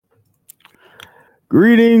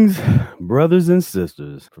Greetings, brothers and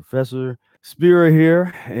sisters. Professor Spira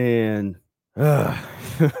here, and uh,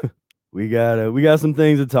 we got some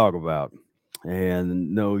things to talk about.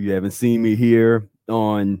 And no, you haven't seen me here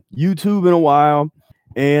on YouTube in a while,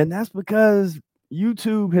 and that's because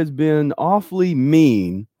YouTube has been awfully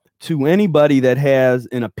mean to anybody that has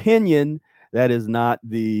an opinion that is not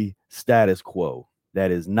the status quo. That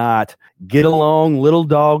is not get along, little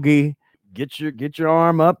doggy, get your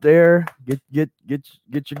arm up there, get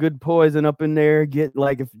your good poison up in there, get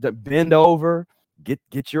like if bend over,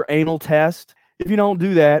 get your anal test. If you don't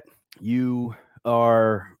do that, you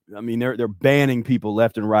are, I mean, they're banning people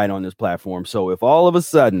left and right on this platform. So if all of a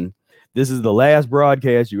sudden this is the last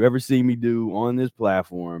broadcast you ever see me do on this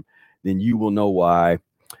platform, then you will know why.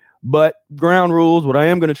 But ground rules, what I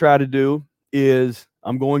am going to try to do is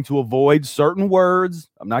I'm going to avoid certain words.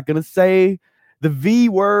 I'm not going to say the V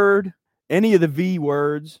word, any of the V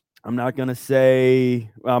words. I'm not going to say,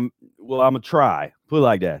 I'm going to try, put it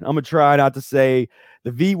like that. I'm going to try not to say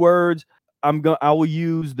the V words. I will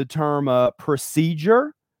use the term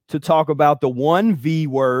procedure to talk about the one V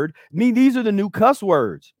word. I mean, these are the new cuss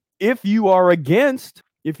words. If you are against,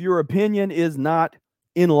 if your opinion is not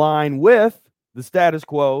in line with the status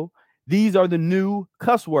quo, these are the new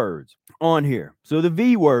cuss words on here. So the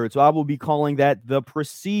V word, so I will be calling that the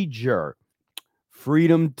procedure.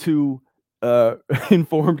 Freedom to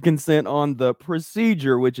informed consent on the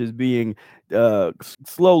procedure, which is being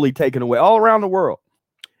slowly taken away all around the world.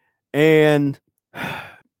 And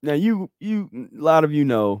now you a lot of you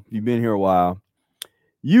know, you've been here a while,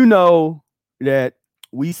 you know that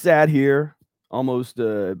we sat here almost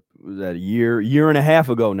was that a year and a half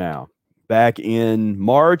ago now, back in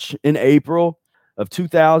March and April of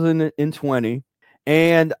 2020.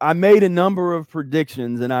 And I made a number of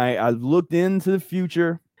predictions, and I looked into the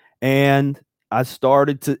future, and I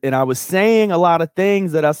started to, and I was saying a lot of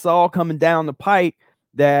things that I saw coming down the pipe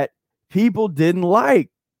that people didn't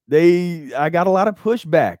like. I got a lot of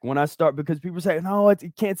pushback when I start, because people say, no,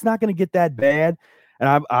 it's not going to get that bad.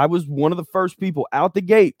 And I was one of the first people out the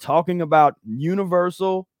gate talking about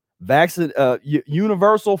universal forced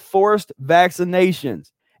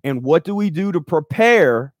vaccinations. And what do we do to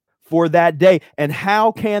prepare for that day? And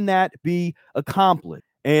how can that be accomplished?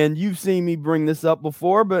 And you've seen me bring this up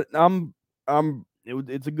before, but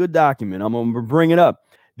it's a good document. I'm going to bring it up.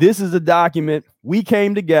 This is a document. We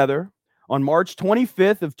came together on March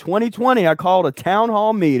 25th of 2020. I called a town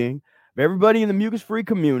hall meeting of everybody in the mucus-free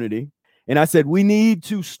community. And I said, we need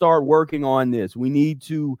to start working on this. We need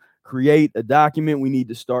to create a document. We need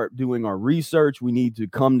to start doing our research. We need to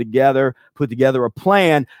come together, put together a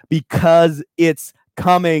plan, because it's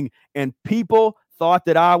coming. And people thought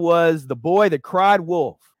that I was the boy that cried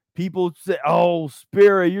wolf. People say, oh,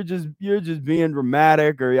 Spira, you're just being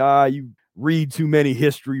dramatic, or you read too many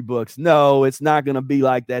history books. No, it's not going to be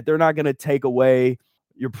like that. They're not going to take away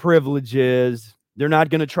your privileges. They're not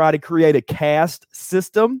going to try to create a caste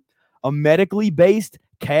system, a medically based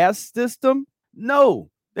caste system.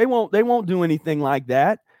 No, they won't do anything like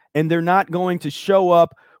that. And they're not going to show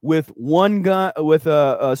up with one gun, with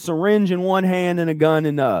a syringe in one hand and a gun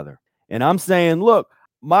in the other. And I'm saying, look,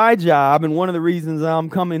 my job, and one of the reasons I'm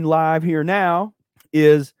coming live here now,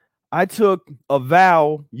 is I took a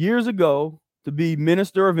vow years ago to be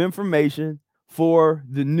Minister of Information for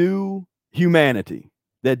the new humanity.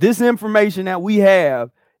 That this information that we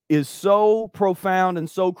have is so profound and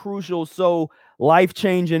so crucial, so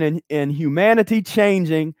life-changing and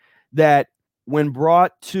humanity-changing, that when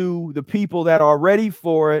brought to the people that are ready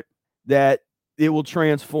for it, that it will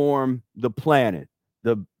transform the planet.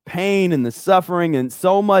 The pain and the suffering and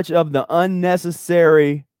so much of the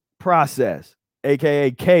unnecessary process, aka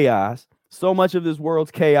chaos, so much of this world's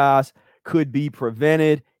chaos could be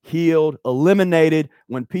prevented, healed, eliminated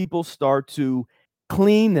when people start to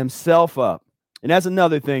clean themselves up. And that's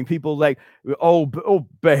another thing. People like,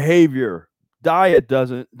 behavior. Diet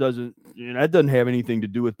doesn't that doesn't have anything to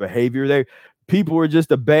do with behavior. People are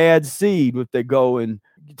just a bad seed if they go and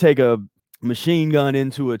take a machine gun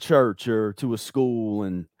into a church or to a school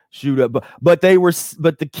and shoot up. But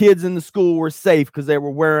the kids in the school were safe because they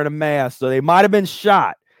were wearing a mask. So they might have been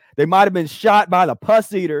shot. They might have been shot by the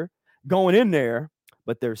pus eater going in there,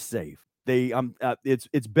 but they're safe.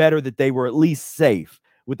 It's better that they were at least safe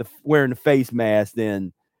with wearing the face mask.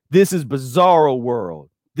 Then this is bizarro world.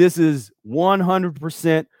 This is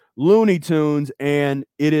 100% Looney Tunes, and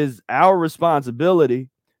it is our responsibility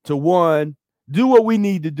to do what we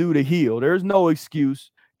need to do to heal. There's no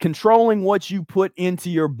excuse. Controlling what you put into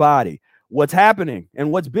your body. What's happening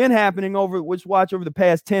and what's been happening over the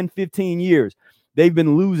past 10, 15 years, they've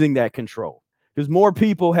been losing that control because more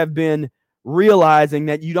people have been realizing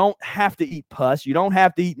that you don't have to eat pus, you don't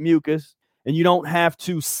have to eat mucus, and you don't have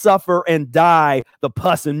to suffer and die the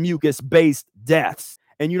pus and mucus-based deaths.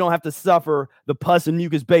 And you don't have to suffer the pus and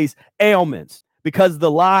mucus-based ailments, because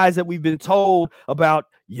the lies that we've been told about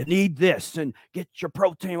you need this and get your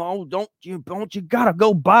protein. Oh, don't you gotta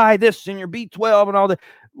go buy this and your B12 and all that.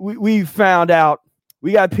 We found out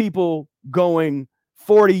we got people going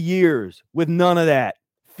 40 years with none of that,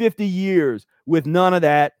 50 years with none of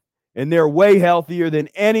that, and they're way healthier than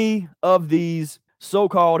any of these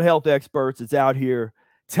so-called health experts that's out here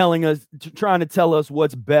telling us, trying to tell us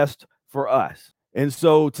what's best for us. And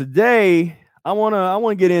so today I want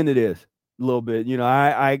to get into this a little bit. You know,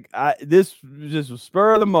 I this just was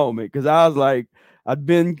spur of the moment, because I was like, I've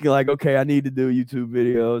been like, okay, I need to do YouTube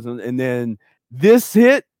videos, and then this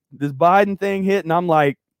Biden thing hit, and I'm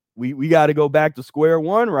like, we got to go back to square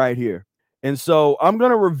one right here. And so I'm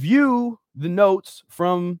going to review the notes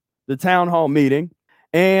from the town hall meeting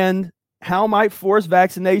and how might forced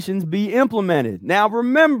vaccinations be implemented. Now,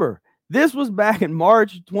 remember, this was back in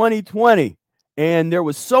March 2020, and there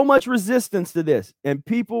was so much resistance to this, and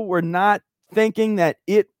people were not thinking that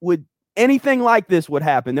anything like this would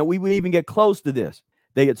happen, that we would even get close to this.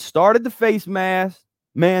 They had started the face mask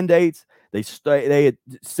mandates. They had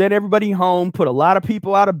sent everybody home, put a lot of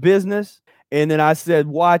people out of business. And then I said,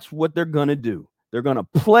 watch what they're going to do. They're going to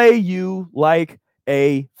play you like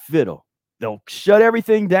a fiddle. They'll shut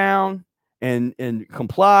everything down and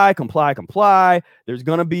comply. There'll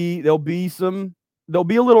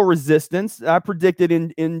be a little resistance. I predicted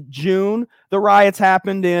in June. The riots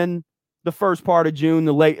happened in the first part of June,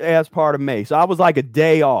 the last part of May. So I was like a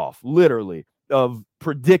day off, literally, of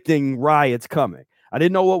predicting riots coming. I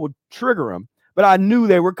didn't know what would trigger them, but I knew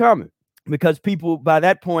they were coming, because people, by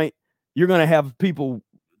that point, you're going to have people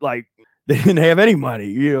like they didn't have any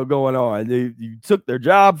money, going on. You took their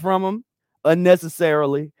job from them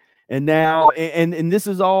unnecessarily. And now, and this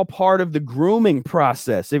is all part of the grooming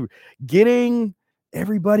process, getting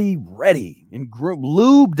everybody ready and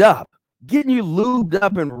lubed up, getting you lubed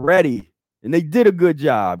up and ready. And they did a good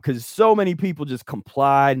job, because so many people just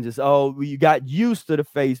complied and just, you got used to the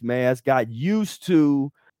face mask, got used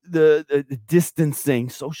to the distancing,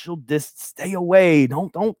 social distance, stay away,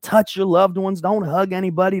 don't touch your loved ones, don't hug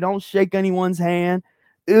anybody, don't shake anyone's hand,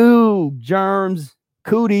 ooh, germs,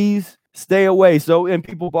 cooties, stay away. So, and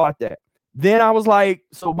people bought that. Then I was like,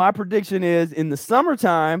 so my prediction is in the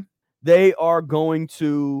summertime, they are going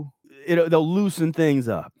to, they'll loosen things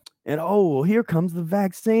up. And here comes the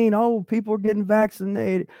vaccine. People are getting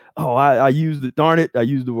vaccinated. I used it. Darn it, I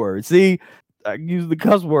used the word. See, I used the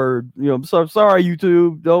cuss word. I'm so sorry,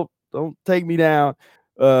 YouTube. Don't take me down.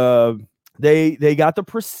 They got the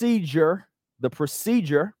procedure,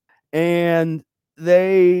 and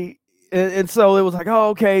and so it was like,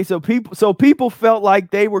 okay. So people felt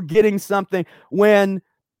like they were getting something when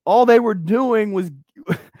all they were doing was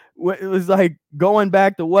it was like going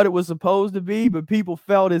back to what it was supposed to be, but people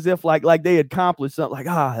felt as if like they had accomplished something, like,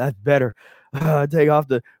 that's better. Take off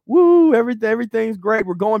the woo, everything's great.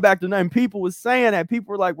 We're going back to normal. And people was saying that.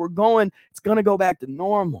 People were like, it's gonna go back to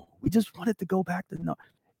normal. We just want it to go back to normal.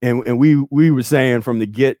 And we were saying from the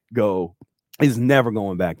get-go, it's never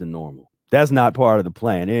going back to normal. That's not part of the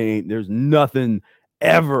plan. There's nothing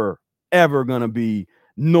ever gonna be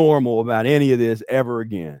normal about any of this ever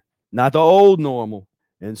again. Not the old normal.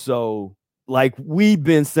 And so, like we've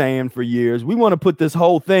been saying for years, we want to put this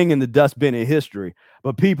whole thing in the dustbin of history.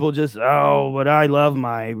 But people just, but I love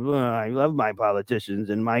my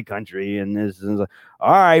politicians in my country, and this is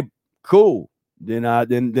all right, cool. Then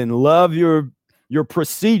love your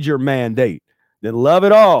procedure mandate. Then love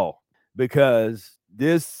it all, because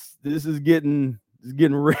this is getting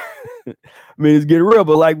real. I mean, it's getting real.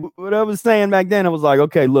 But like what I was saying back then, I was like,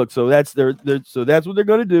 okay, look, so that's that's what they're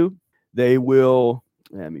gonna do. They will.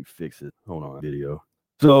 Let me fix it. Hold on, video.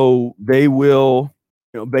 So they will,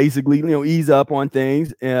 basically, ease up on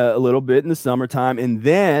things a little bit in the summertime, and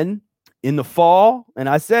then in the fall, and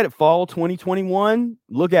I said it, fall 2021,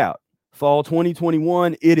 look out. Fall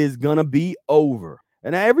 2021, it is gonna be over.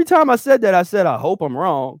 And every time I said that, I said, I hope I'm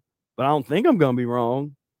wrong, but I don't think I'm gonna be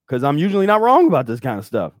wrong, because I'm usually not wrong about this kind of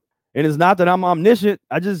stuff. And it's not that I'm omniscient.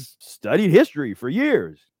 I just studied history for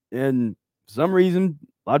years, and for some reason,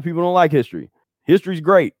 a lot of people don't like history. History's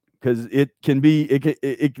great, because it can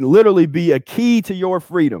literally be a key to your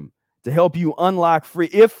freedom, to help you unlock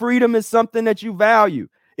if freedom is something that you value.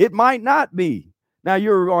 It might not be. Now,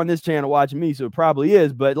 you're on this channel watching me, so it probably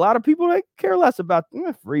is, but a lot of people, they care less about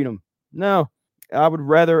freedom. No, I would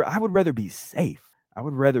rather be safe. I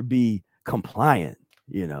would rather be compliant.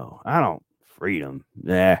 I don't freedom.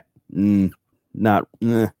 Not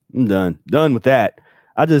I'm done with that.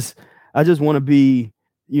 I just want to be,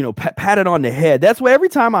 patted on the head. That's what every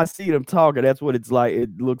time I see them talking, that's what it's like.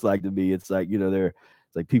 It looks like to me. It's like, it's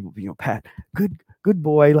like people, pat, good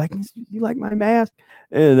boy, like you like my mask,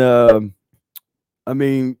 and I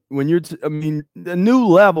mean, the new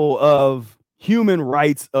level of human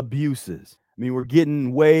rights abuses. I mean, we're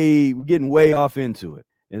getting way off into it.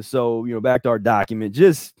 And so, back to our document,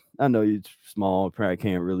 I know it's small, probably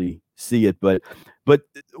can't really see it, but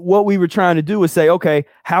what we were trying to do was say, okay,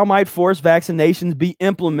 how might forced vaccinations be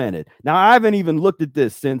implemented? Now, I haven't even looked at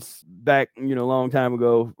this since back, a long time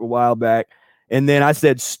ago, a while back. And then I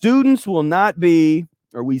said,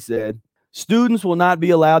 we said, students will not be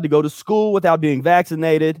allowed to go to school without being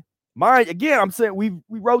vaccinated. Again, I'm saying we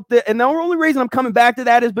wrote that, and the only reason I'm coming back to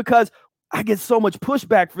that is because I get so much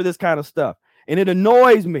pushback for this kind of stuff, and it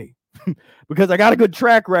annoys me because I got a good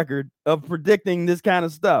track record of predicting this kind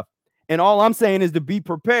of stuff. And all I'm saying is to be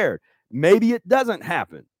prepared. Maybe it doesn't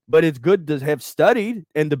happen, but it's good to have studied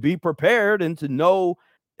and to be prepared and to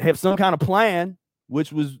have some kind of plan,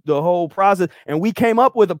 which was the whole process. And we came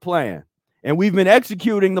up with a plan. And we've been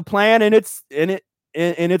executing the plan, and it's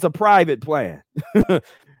a private plan.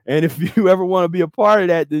 And if you ever want to be a part of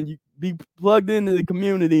that, then you be plugged into the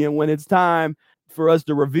community. And when it's time for us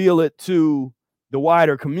to reveal it to the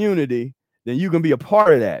wider community, then you can be a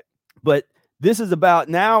part of that. But this is about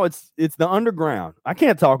now. It's the underground. I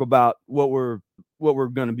can't talk about what we're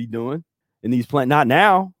going to be doing in these plans. Not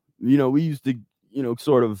now. We used to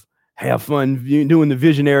sort of have fun doing the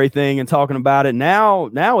visionary thing and talking about it. Now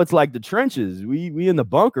it's like the trenches. We in the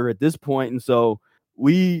bunker at this point, and so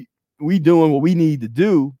we doing what we need to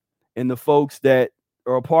do. And the folks that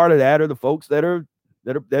are a part of that are the folks that are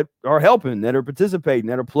helping, that are participating,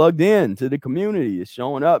 that are plugged in to the community. It's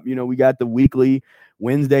showing up. We got the weekly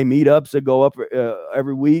Wednesday meetups that go up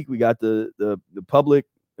every week. We got the public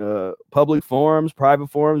forums, private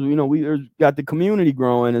forums. We got the community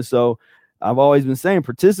growing, and so I've always been saying,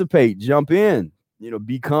 participate, jump in,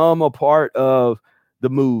 become a part of the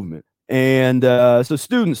movement. And so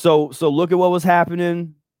students, so look at what was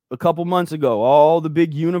happening a couple months ago. All the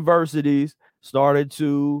big universities started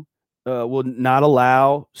to will not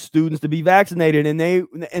allow students to be vaccinated, and they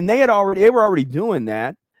were already doing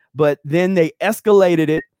that, but then they escalated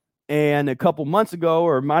it. And a couple months ago,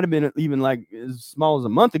 or it might have been even like as small as a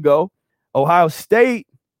month ago, Ohio State,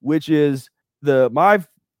 which is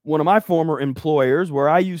one of my former employers where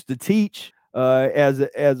I used to teach as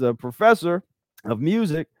a professor of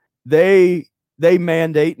music, they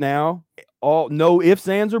mandate now no ifs,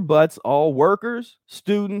 ands, or buts, all workers,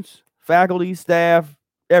 students, faculty, staff,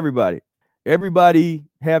 everybody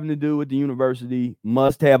having to do with the university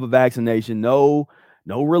must have a vaccination. No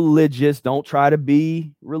religious. Don't try to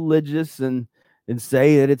be religious and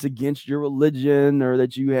say that it's against your religion or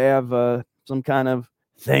that you have some kind of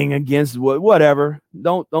thing against whatever.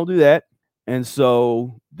 Don't do that. And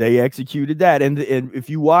so they executed that. And if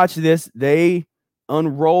you watch this, they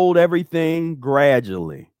unrolled everything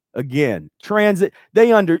gradually. Again, transit.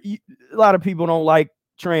 A lot of people don't like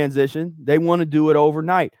transition. They want to do it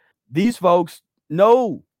overnight. These folks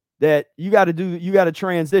know that you got to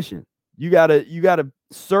transition. You got to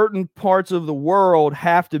certain parts of the world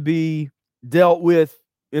have to be dealt with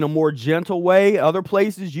in a more gentle way. Other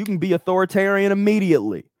places you can be authoritarian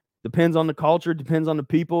immediately. Depends on the culture, depends on the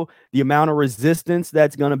people, the amount of resistance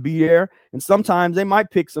that's going to be there. And sometimes they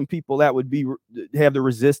might pick some people that would have the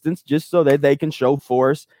resistance just so that they can show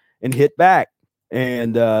force and hit back.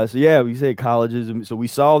 And we say colleges. So we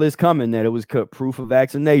saw this coming, that it was proof of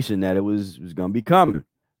vaccination, that it was going to be coming.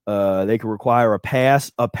 They could require a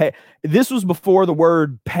pass. This was before the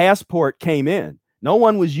word passport came in. No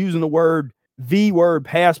one was using the word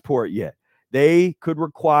passport yet. They could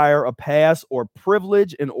require a pass or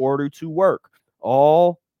privilege in order to work.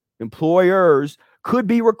 All employers could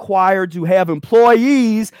be required to have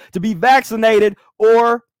employees to be vaccinated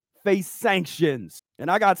or face sanctions.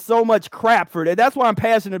 And I got so much crap for that. That's why I'm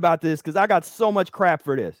passionate about this, because I got so much crap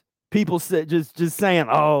for this. People just saying,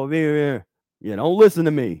 oh, don't listen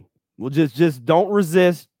to me. Well, just don't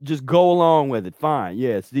resist. Just go along with it. Fine.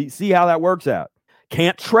 Yes. See how that works out.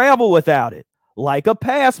 Can't travel without it, like a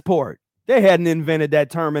passport. They hadn't invented that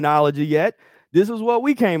terminology yet. This is what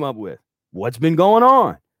we came up with. What's been going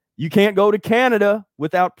on? You can't go to Canada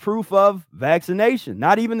without proof of vaccination.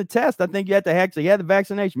 Not even the test. I think you have to actually have the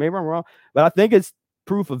vaccination. Maybe I'm wrong, but I think it's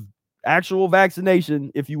proof of actual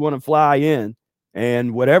vaccination if you want to fly in.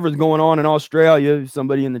 And whatever's going on in Australia,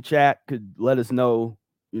 somebody in the chat could let us know,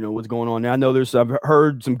 what's going on there. I know I've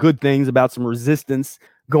heard some good things about some resistance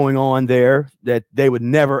going on there that they would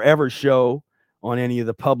never, ever show on any of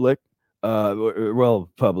the public. well,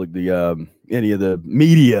 public, any of the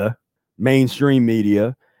media, mainstream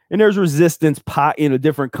media, and there's resistance in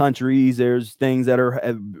different countries. There's things that are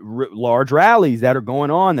large rallies that are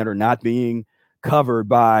going on that are not being covered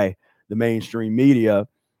by the mainstream media.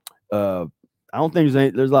 I don't think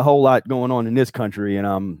there's a whole lot going on in this country, and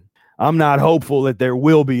I'm not hopeful that there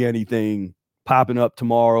will be anything popping up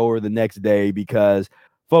tomorrow or the next day, because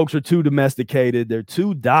folks are too domesticated. They're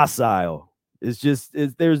too docile. There's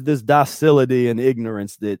this docility and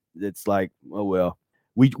ignorance that's like, oh well,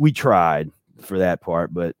 we tried for that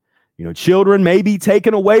part, but children may be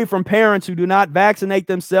taken away from parents who do not vaccinate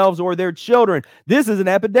themselves or their children. This is an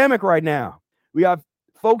epidemic right now. We have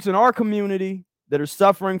folks in our community that are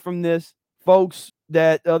suffering from this, folks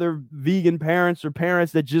that other vegan parents or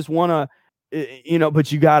parents that just want to,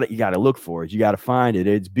 but you got to look for it. You got to find it.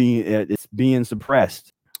 It's being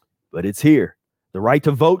suppressed, but it's here. The right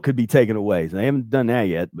to vote could be taken away. So they haven't done that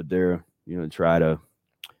yet, but they're, try to,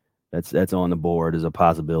 that's on the board as a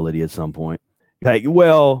possibility at some point. Like,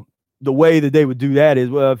 well, the way that they would do that is,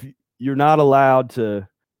 well, if you're not allowed to,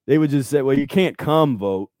 they would just say, well, you can't come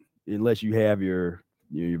vote unless you have your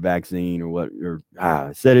vaccine or what,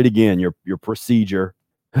 I said it again, your procedure.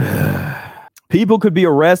 People could be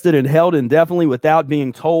arrested and held indefinitely without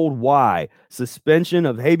being told why. Suspension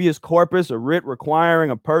of habeas corpus, a writ requiring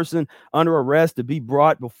a person under arrest to be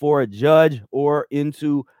brought before a judge or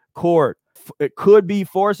into court. It could be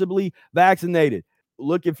forcibly vaccinated.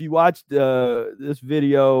 Look, if you watched this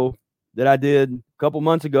video that I did a couple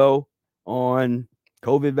months ago on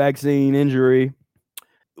COVID vaccine injury,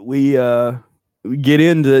 we get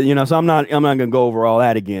into, so I'm not going to go over all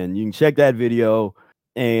that again. You can check that video,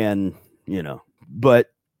 and but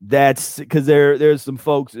that's because there's some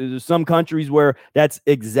folks, there's some countries where that's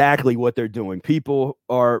exactly what they're doing.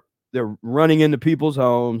 They're running into people's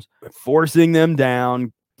homes, forcing them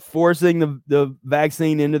down, forcing the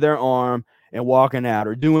vaccine into their arm and walking out,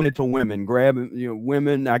 or doing it to women, grabbing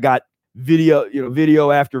women. I got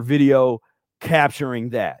video after video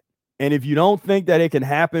capturing that. And if you don't think that it can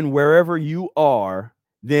happen wherever you are,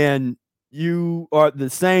 then you are the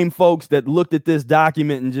same folks that looked at this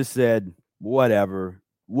document and just said, whatever,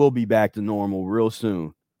 we'll be back to normal real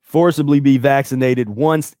soon. Forcibly be vaccinated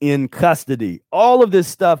once in custody. All of this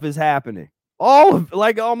stuff is happening.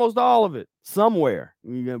 Almost all of it. Somewhere.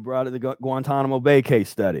 We brought it the Guantanamo Bay case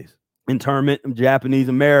studies. Internment of Japanese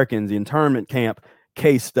Americans, the internment camp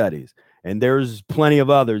case studies. And there's plenty of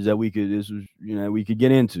others that we could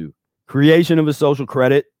get into. Creation of a social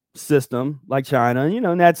credit system like China,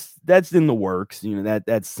 and that's in the works.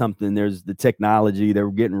 That's something. There's the technology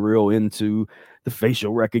they're getting real into, the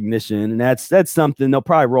facial recognition, and that's something they'll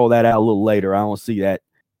probably roll that out a little later. I don't see that.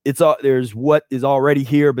 There's what is already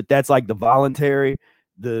here, but that's like the voluntary,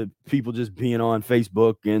 the people just being on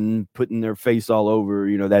Facebook and putting their face all over.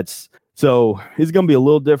 So it's gonna be a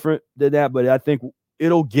little different than that, but I think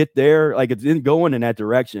it'll get there. Like, it's going in that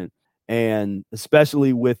direction. And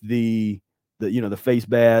especially with the face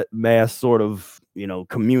mask sort of,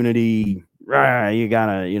 community, you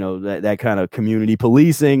gotta, that kind of community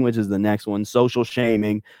policing, which is the next one, social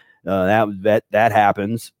shaming, that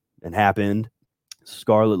happens and happened.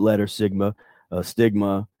 Scarlet letter stigma,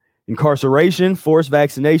 incarceration, forced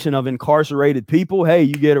vaccination of incarcerated people. Hey,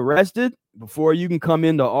 you get arrested before you can come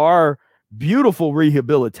into our beautiful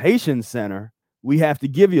rehabilitation center. We have to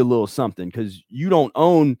give you a little something because you don't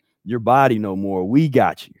own your body no more. We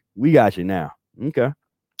got you now. Okay.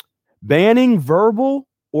 Banning verbal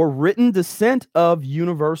or written dissent of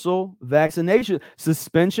universal vaccination,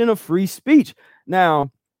 suspension of free speech.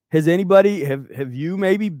 Now, has anybody have you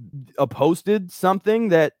maybe posted something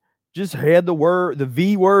that just had the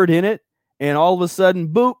V word in it, and all of a sudden,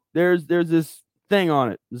 boop, there's this thing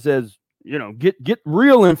on it that says, get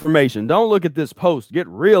real information. Don't look at this post. Get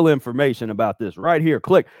real information about this right here.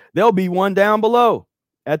 Click. There'll be one down below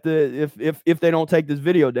at if they don't take this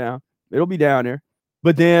video down, it'll be down there.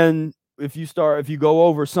 But then if you go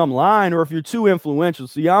over some line, or if you're too influential,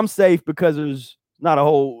 see, I'm safe because there's not a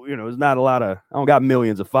whole, there's not a lot of, I don't got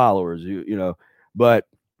millions of followers, but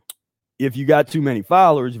if you got too many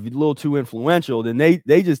followers, if you're a little too influential, then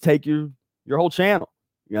they just take your whole channel.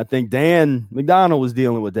 I think Dan McDonald was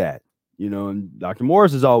dealing with that, and Dr.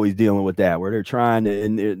 Morris is always dealing with that, where they're trying to,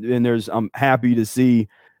 and I'm happy to see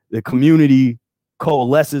the community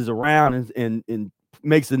coalesces around and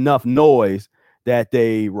makes enough noise that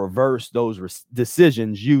they reverse those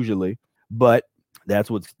decisions usually. But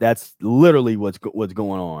that's literally what's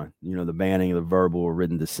going on. The banning of the verbal or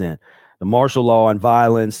written dissent, the martial law and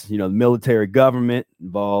violence. The military government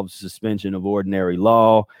involves suspension of ordinary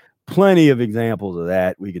law. Plenty of examples of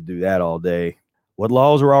that. We could do that all day. what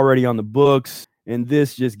laws are already on the books. And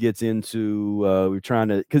this just gets into we're trying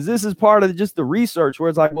to, because this is part of just the research where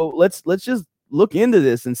it's like, well, let's just look into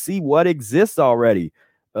this and see what exists already.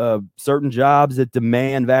 Certain jobs that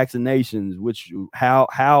demand vaccinations, which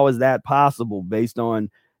how is that possible based on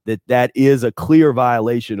that is a clear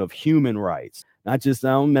violation of human rights? Not just, I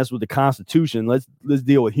don't mess with the Constitution. Let's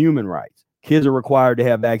deal with human rights. Kids are required to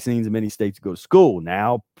have vaccines in many states to go to school.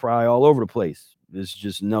 Now, probably all over the place. There's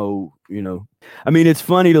just no, I mean, it's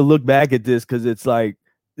funny to look back at this because it's like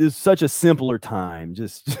it's such a simpler time.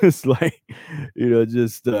 Just like,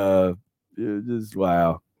 just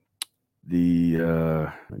wow.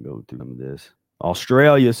 I go through some of this.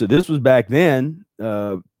 Australia. So this was back then,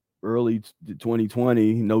 early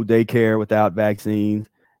 2020. No daycare without vaccines.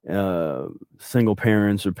 Single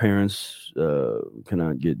parents or parents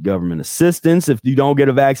cannot get government assistance if you don't get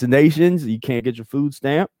a vaccination. You can't get your food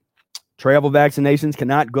stamp. Travel vaccinations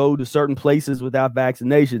cannot go to certain places without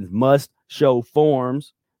vaccinations. Must show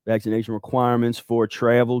forms, vaccination requirements for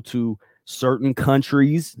travel to certain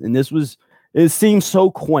countries. And it seems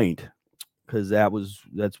so quaint because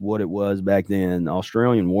that's what it was back then.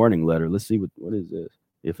 Australian warning letter. Let's see what is this?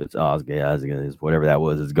 If it's Osgay, whatever that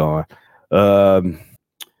was, is gone. And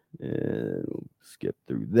we'll skip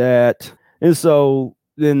through that. And so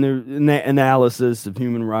then there's analysis of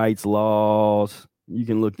human rights laws. You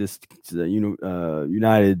can look this to the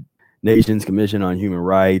United Nations Commission on Human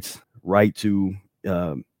Rights, right to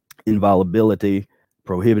inviolability,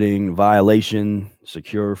 prohibiting violation,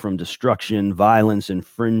 secure from destruction, violence,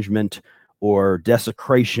 infringement, or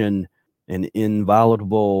desecration, an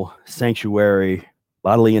inviolable sanctuary,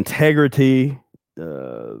 bodily integrity.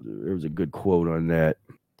 There was a good quote on that.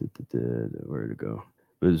 Where to go?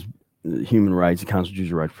 It was Human Rights,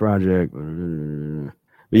 Constitutional Rights Project.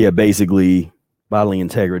 But yeah, basically, bodily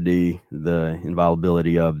integrity, the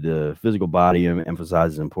inviolability of the physical body,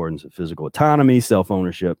 emphasizes the importance of physical autonomy,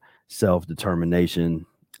 self-ownership, self-determination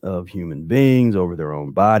of human beings over their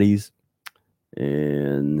own bodies.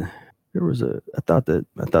 And there was I thought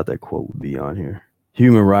that quote would be on here.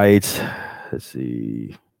 Human rights. Let's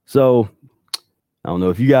see. So I don't know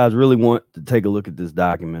if you guys really want to take a look at this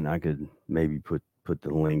document. I could maybe put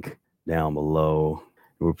the link down below.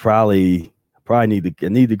 We'll probably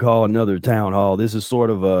need to call another town hall. This is sort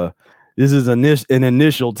of an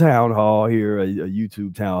initial town hall here, a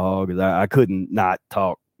YouTube town hall, because I couldn't not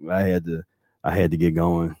talk. I had to get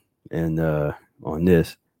going. And on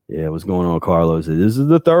this, yeah, what's going on, Carlos? This is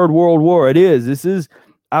the Third World War. It is.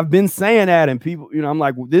 I've been saying that, and people, I'm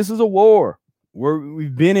like, this is a war.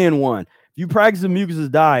 We've been in one. If you practice the mucusless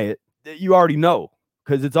diet, you already know,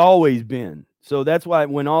 because it's always been. So that's why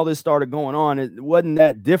when all this started going on, it wasn't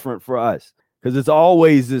that different for us, because it's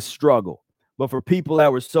always this struggle. But for people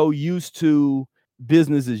that were so used to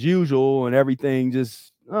business as usual and everything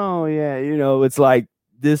just, oh yeah, it's like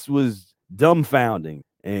this was dumbfounding.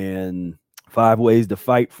 And 5 ways to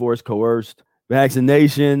fight forced coerced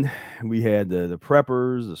vaccination. We had the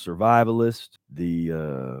preppers, the survivalists,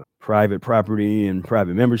 the private property and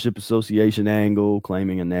private membership association angle,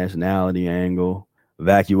 claiming a nationality angle,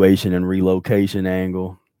 evacuation and relocation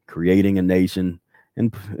angle, creating a nation,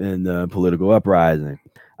 and political uprising.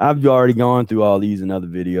 I've already gone through all these in other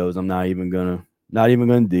videos. I'm not even gonna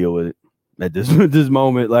deal with it at this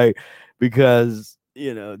moment, like, because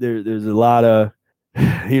there's a lot of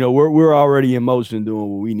we're already in motion doing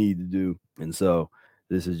what we need to do. And so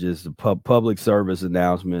this is just a public service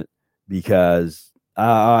announcement, because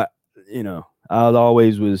I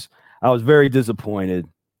was very disappointed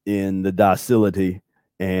in the docility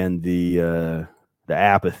and the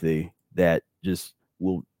apathy that just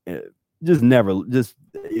will just never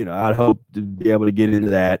I'd hope to be able to get into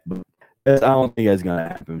that, but I don't think that's gonna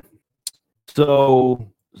happen. So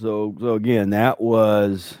again,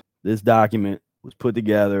 this document was put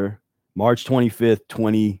together March 25th,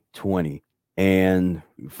 2020, and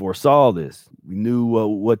we foresaw this. We knew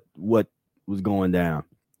what was going down.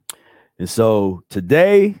 And so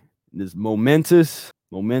today, this momentous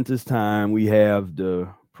time, we have the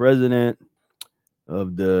president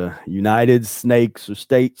of the United Snakes or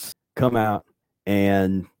States come out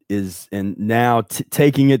and now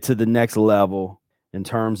taking it to the next level in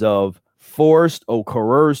terms of forced or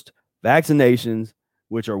coerced vaccinations,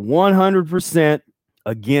 which are 100%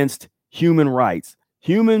 against human rights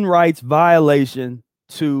violation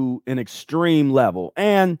to an extreme level.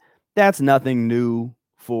 And that's nothing new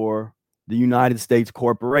for the United States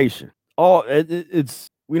corporation. We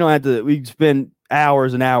spend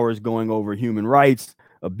hours and hours going over human rights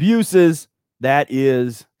abuses. That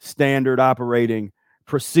is standard operating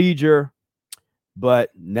procedure. But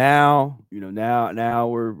now, now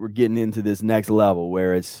we're getting into this next level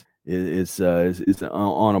where it's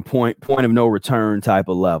on a point of no return type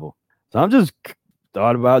of level. So I'm just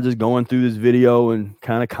thought about just going through this video and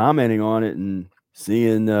kind of commenting on it and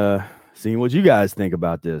seeing what you guys think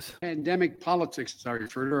about this. Pandemic politics, as I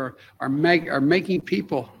refer to, are making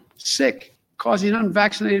people sick, causing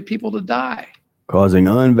unvaccinated people to die. Causing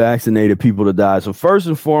unvaccinated people to die. So first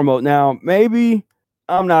and foremost, now maybe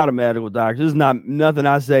I'm not a medical doctor. This is nothing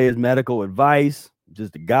I say is medical advice.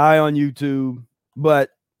 Just a guy on YouTube, but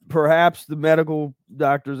perhaps the medical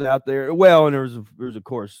doctors out there, well, and there's of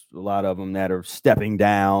course a lot of them that are stepping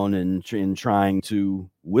down and trying to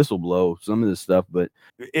whistleblow some of this stuff. But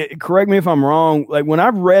correct me if I'm wrong. Like when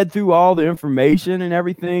I've read through all the information and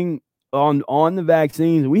everything on the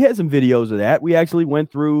vaccines, we had some videos of that. We actually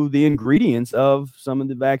went through the ingredients of some of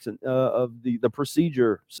the vaccine of the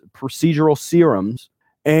procedural serums.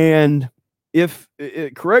 And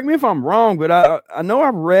correct me if I'm wrong, but I know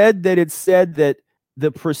I've read that it said that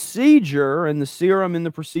the procedure and the serum in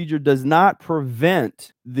the procedure does not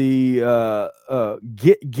prevent the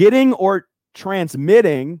getting or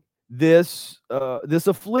transmitting this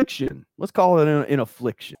affliction. Let's call it an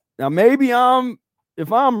affliction. Now, maybe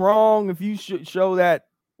if I'm wrong, if you should show that,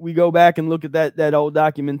 we go back and look at that old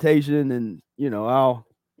documentation, and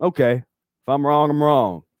okay. If I'm wrong, I'm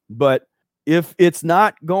wrong. But if it's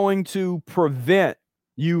not going to prevent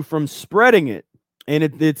you from spreading it, and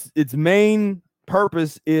its main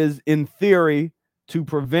purpose is, in theory, to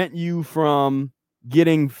prevent you from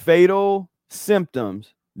getting fatal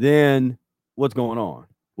symptoms, then what's going on?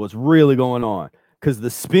 What's really going on? Because the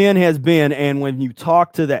spin has been, and when you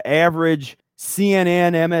talk to the average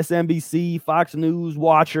CNN, MSNBC, Fox News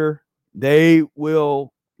watcher, they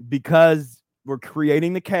will, because we're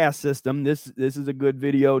creating the caste system. This is a good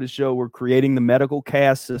video to show we're creating the medical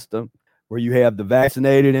caste system where you have the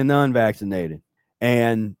vaccinated and the unvaccinated.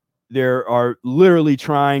 And there are literally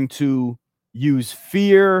trying to use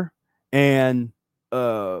fear and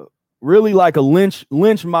really like a lynch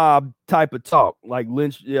mob type of talk, like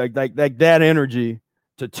that energy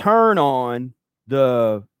to turn on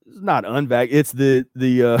the not unvac. It's the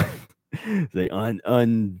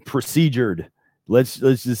unprocedured. Let's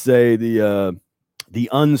just say the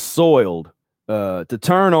unsoiled to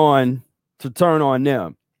turn on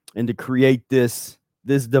them and to create this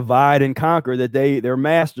divide and conquer that they're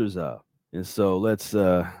masters of. And so let's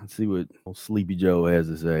see what Sleepy Joe has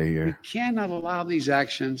to say here. We cannot allow these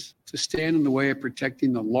actions to stand in the way of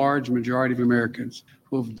protecting the large majority of Americans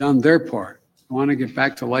who have done their part and want to get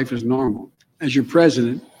back to life as normal. As your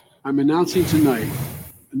president, I'm announcing tonight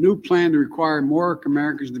a new plan to require more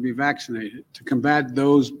Americans to be vaccinated to combat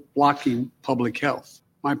those blocking public health.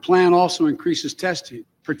 My plan also increases testing,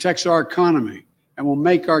 protects our economy, and will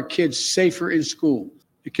make our kids safer in school.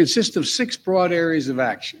 It consists of 6 broad areas of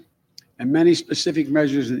action and many specific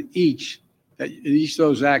measures in each of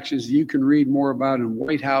those actions you can read more about in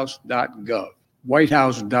whitehouse.gov.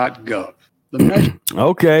 Whitehouse.gov.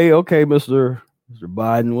 Okay, Mr.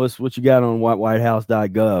 Biden, what you got on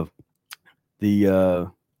whitehouse.gov?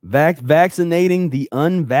 The vaccinating the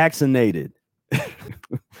unvaccinated.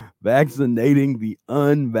 Vaccinating the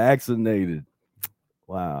unvaccinated.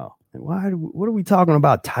 Wow. What are we talking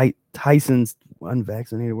about? Tyson's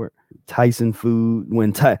unvaccinated work. Tyson food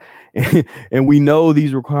and we know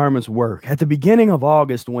these requirements work. At the beginning of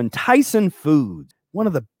August, when Tyson Foods, one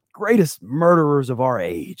of the greatest murderers of our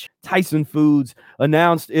age, Tyson Foods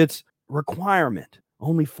announced its requirement,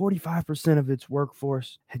 only 45% of its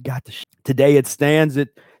workforce had got the Today it stands at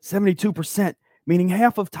 72%, meaning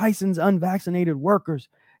half of Tyson's unvaccinated workers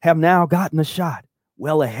have now gotten a shot,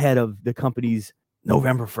 well ahead of the company's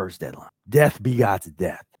November 1st deadline. Death begots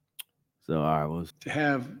death. So, all right, to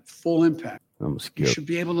have full impact, you should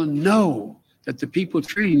be able to know that the people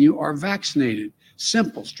treating you are vaccinated.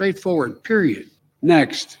 Simple, straightforward, period.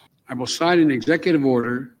 Next, I will sign an executive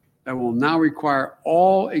order that will now require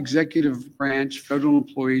all executive branch federal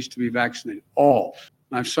employees to be vaccinated. All.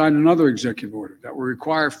 And I've signed another executive order that will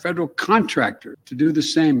require federal contractors to do the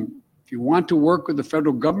same. If you want to work with the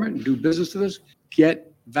federal government and do business with us,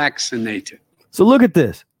 get vaccinated. So look at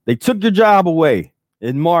this. They took your job away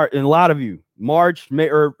in March, and a lot of you marched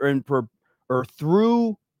or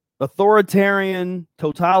through authoritarian,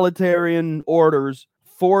 totalitarian orders,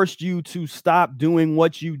 forced you to stop doing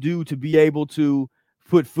what you do to be able to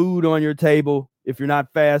put food on your table if you're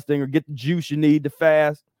not fasting, or get the juice you need to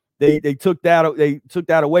fast. They took that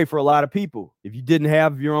away for a lot of people. If you didn't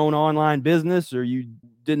have your own online business, or you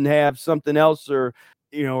didn't have something else, or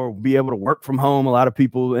be able to work from home, a lot of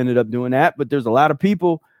people ended up doing that. But there's a lot of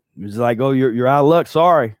people who's like, oh, you're out of luck.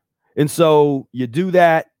 Sorry. And so you do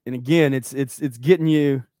that, and again, it's getting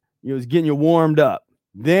you, it's getting you warmed up.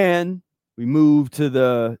 Then we move to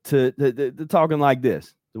the talking like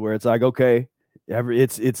this, to where it's like, okay,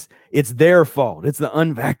 it's their fault. It's the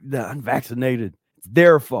unvaccinated. It's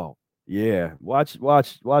their fault. Yeah, watch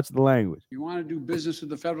the language. You want to do business with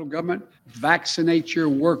the federal government? Vaccinate your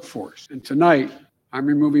workforce. And tonight, I'm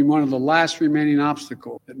removing one of the last remaining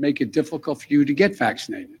obstacles that make it difficult for you to get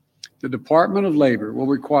vaccinated. The Department of Labor will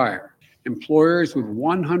require employers with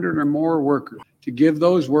 100 or more workers to give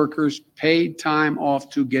those workers paid time off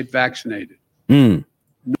to get vaccinated.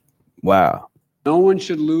 Wow. No one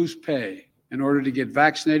should lose pay in order to get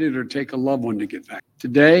vaccinated or take a loved one to get vaccinated.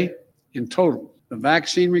 Today, in total, the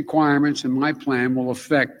vaccine requirements in my plan will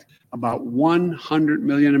affect about 100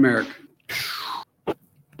 million Americans.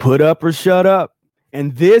 Put up or shut up.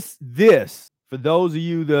 And this, for those of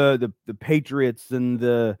you, the patriots and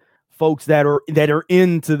the folks that are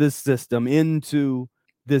into this system, into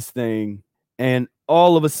this thing, and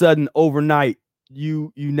all of a sudden overnight,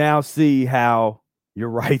 you now see how your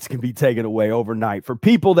rights can be taken away overnight. For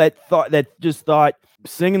people that just thought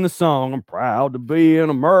singing the song, I'm proud to be an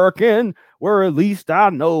American, where at least I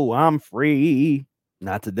know I'm free.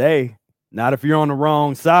 Not today. Not if you're on the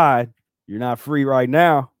wrong side. You're not free right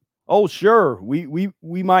now. Oh, sure, we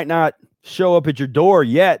might not show up at your door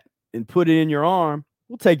yet and put it in your arm.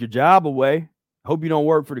 We'll take your job away. Hope you don't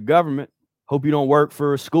work for the government. Hope you don't work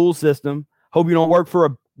for a school system. Hope you don't work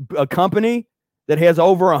for a company that has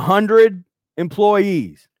over 100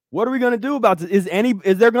 employees. What are we going to do about this?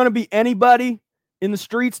 Is there going to be anybody in the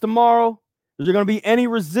streets tomorrow? Is there going to be any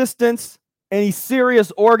resistance, any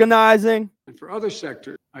serious organizing? And for other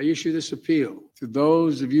sectors, I issue this appeal to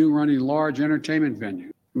those of you running large entertainment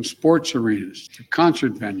venues, from sports arenas to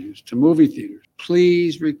concert venues to movie theaters.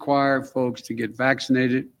 Please require folks to get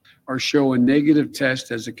vaccinated or show a negative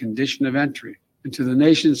test as a condition of entry. And to the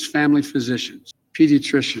nation's family physicians,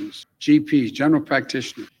 pediatricians, GPs, general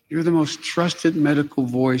practitioners, you're the most trusted medical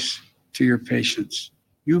voice to your patients.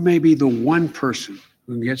 You may be the one person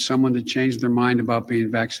who can get someone to change their mind about being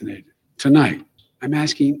vaccinated. Tonight, I'm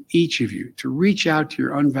asking each of you to reach out to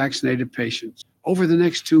your unvaccinated patients over the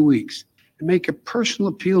next 2 weeks and make a personal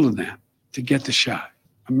appeal to them to get the shot.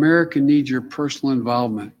 America needs your personal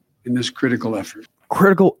involvement in this critical effort.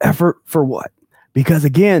 Critical effort for what? Because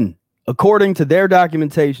again, according to their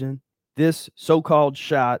documentation, this so-called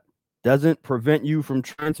shot doesn't prevent you from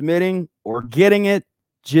transmitting or getting it.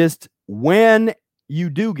 Just when you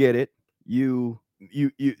do get it,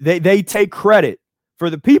 they take credit for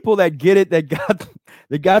the people that get it, that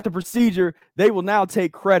got the procedure. They will now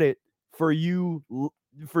take credit for you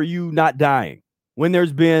not dying, when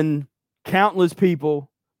there's been countless people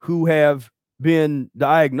who have been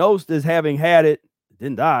diagnosed as having had it,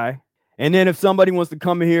 didn't die. And then if somebody wants to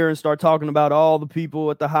come here and start talking about all the people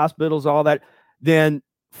at the hospitals, all that, then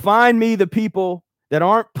find me the people that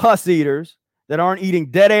aren't pus eaters, that aren't eating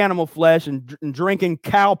dead animal flesh and drinking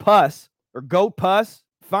cow pus or goat pus.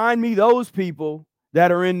 Find me those people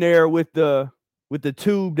that are in there with the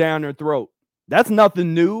tube down their throat. That's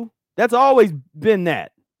nothing new. That's always been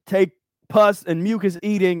that. Take pus and mucus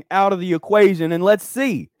eating out of the equation, and let's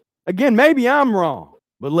see. Again, maybe I'm wrong,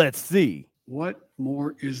 but let's see. What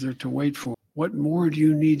more is there to wait for? What more do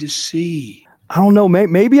you need to see? I don't know.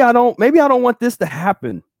 Maybe I don't want this to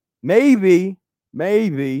happen. Maybe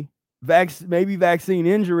vaccine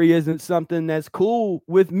injury isn't something that's cool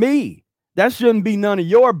with me. That shouldn't be none of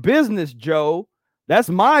your business, Joe. That's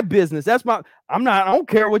my business. I don't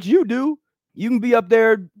care what you do. You can be up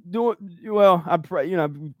there doing, well,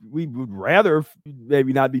 we would rather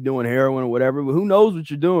maybe not be doing heroin or whatever, but who knows what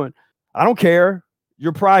you're doing. I don't care.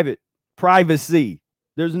 You're private. Privacy.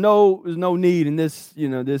 There's no need in this,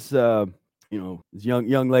 this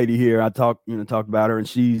young lady here. I talked about her, and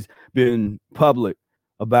she's been public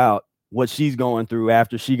about what she's going through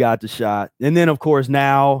after she got the shot. And then of course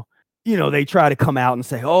now, they try to come out and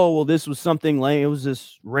say, oh, well, this was something it was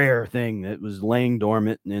this rare thing that was laying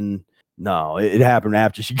dormant. And no, it happened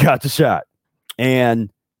after she got the shot.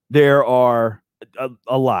 And there are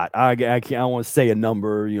a lot. I want to say a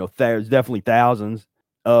number, there's definitely thousands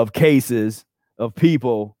of cases of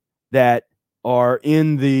people that are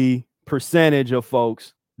in the percentage of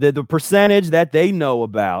folks, that the percentage that they know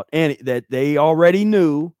about, and that they already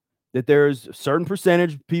knew that there's a certain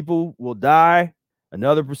percentage of people will die,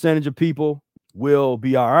 another percentage of people will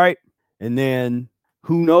be all right, and then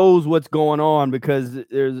who knows what's going on, because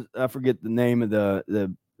I forget the name of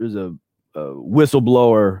there's a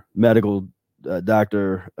whistleblower medical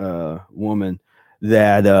doctor woman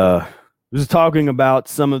that was talking about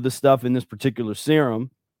some of the stuff in this particular serum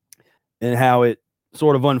and how it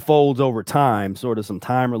sort of unfolds over time, sort of some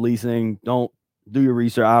time releasing. Don't do your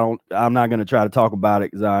research. I'm not going to try to talk about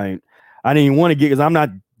it because I didn't even want to get, because I'm not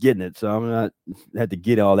getting it. So I'm not had to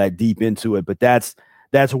get all that deep into it. But that's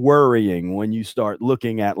worrying when you start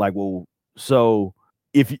looking at like, well, so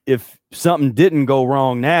if something didn't go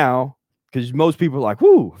wrong now, because most people are like,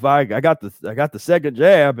 whoo, if I got the second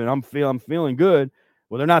jab and I'm feeling good.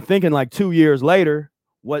 Well, they're not thinking like 2 years later,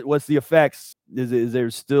 what's the effects? Is there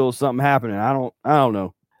still something happening? I don't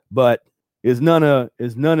know. But it's none of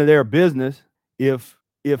their business if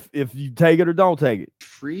you take it or don't take it.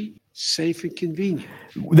 Free, safe, and convenient.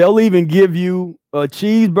 They'll even give you a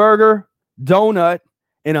cheeseburger, donut,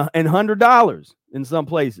 and $100 in some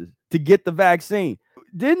places to get the vaccine.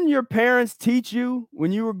 Didn't your parents teach you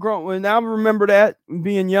when you were growing? I remember that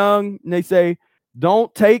being young, and they say,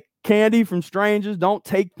 don't take candy from strangers. Don't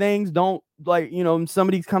take things. Don't, like,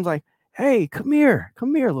 somebody comes like, hey, come here,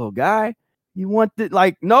 little guy. You want it?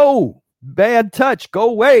 Like, no, bad touch, go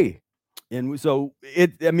away. And so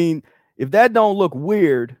if that don't look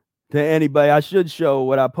weird to anybody, I should show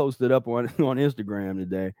what I posted up on Instagram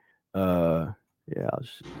today.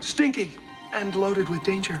 Stinky and loaded with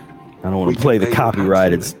danger. I don't want to play the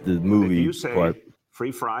copyright. It's the movie. If you say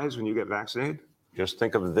free fries when you get vaccinated, just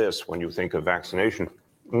think of this when you think of vaccination.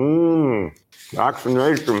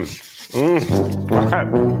 Vaccination.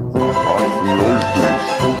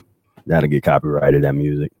 That'll get copyrighted, that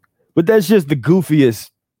music. But that's just the goofiest.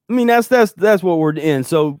 I mean, that's what we're in.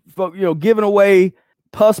 So, giving away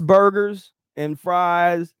pus burgers and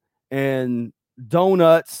fries and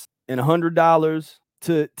donuts and $100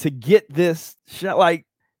 to get this shit. Like,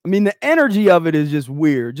 I mean, the energy of it is just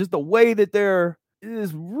weird. Just the way that they're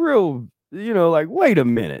is real. Like, wait a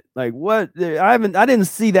minute. Like, what? I didn't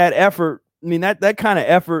see that effort. I mean, that kind of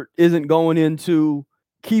effort isn't going into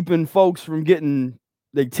keeping folks from getting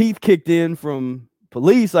their teeth kicked in from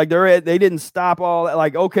police. Like, they didn't stop all that.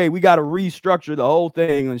 Like, okay, we got to restructure the whole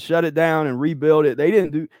thing and shut it down and rebuild it. They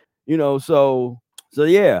didn't do, so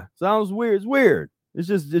yeah, sounds weird. It's weird.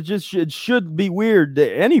 It should be weird to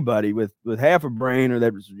anybody with half a brain, or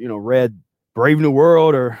that read Brave New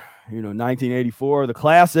World or 1984, the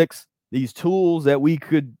classics. These tools that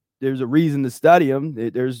there's a reason to study them.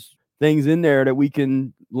 There's things in there that we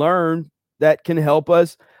can learn that can help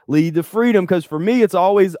us lead to freedom. Because for me, it's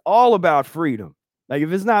always all about freedom. Like,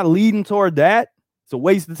 if it's not leading toward that, it's a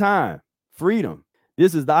waste of time. Freedom.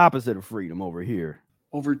 This is the opposite of freedom over here.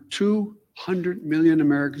 Over 200 million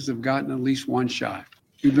Americans have gotten at least one shot.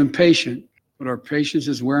 We've been patient, but our patience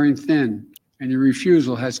is wearing thin, and your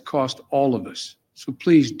refusal has cost all of us. So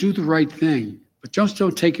please do the right thing. But just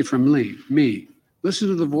don't take it from me. Listen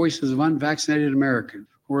to the voices of unvaccinated Americans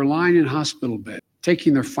who are lying in hospital beds,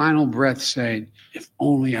 taking their final breath, saying, if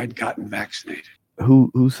only I'd gotten vaccinated.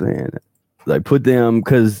 Who's saying that? Like, put them,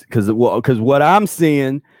 because what I'm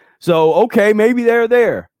seeing. So, okay, maybe they're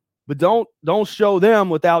there, but don't show them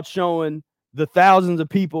without showing the thousands of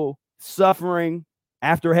people suffering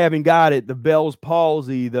after having got it, the Bell's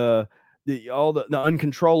palsy, the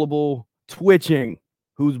uncontrollable twitching,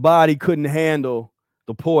 whose body couldn't handle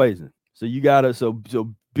the poison. So you gotta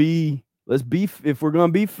let's be, if we're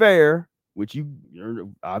gonna be fair, which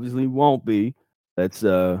you obviously won't be, let's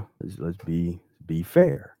be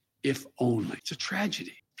fair. If only. It's a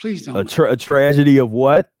tragedy. Please don't. A tragedy of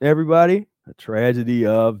what, everybody? A tragedy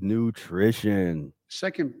of nutrition.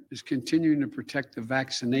 Second is continuing to protect the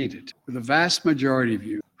vaccinated. For the vast majority of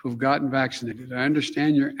you who've gotten vaccinated, I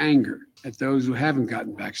understand your anger at those who haven't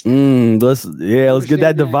gotten vaccinated. Let's get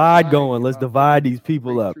that divide going. Let's divide these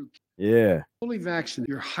people up. Yeah. Fully vaccinated,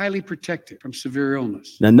 you're highly protected from severe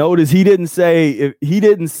illness. Now, notice he didn't say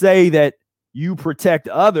that you protect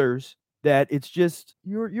others, that it's just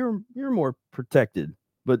you're more protected.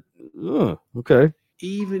 But okay.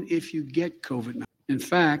 Even if you get COVID-19. In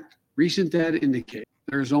fact, recent data indicate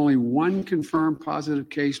there's only one confirmed positive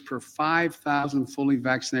case per 5,000 fully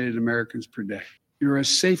vaccinated Americans per day. You're as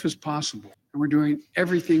safe as possible, and we're doing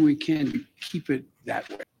everything we can to keep it that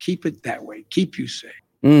way. Keep it that way. Keep you safe.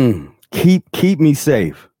 Keep me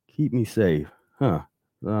safe. Keep me safe. Huh.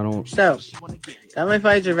 So, got my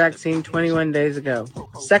Pfizer vaccine 21 days ago.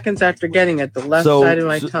 Seconds after getting it, the left side of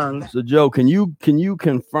my tongue. So, Joe, can you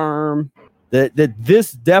confirm that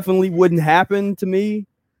this definitely wouldn't happen to me?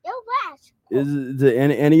 Is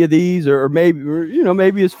any of these, or maybe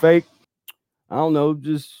maybe it's fake? I don't know.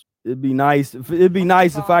 Just it'd be nice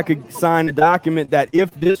if I could sign a document that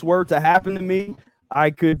if this were to happen to me,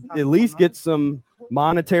 I could at least get some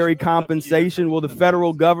monetary compensation. Will the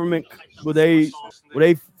federal government would they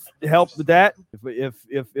help with that?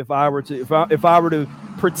 If I were to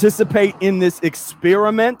participate in this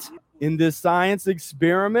experiment in this science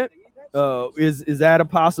experiment? Is that a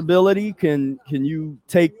possibility? Can you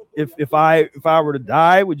take, if I were to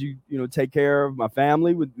die, would you take care of my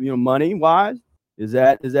family with money wise? Is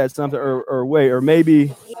that something, or wait, or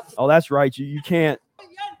maybe, oh, that's right, you can't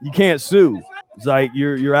sue. It's like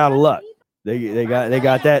you're out of luck. They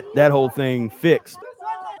got that whole thing fixed.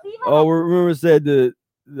 Oh, remember it said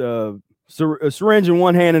a syringe in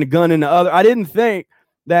one hand and a gun in the other. I didn't think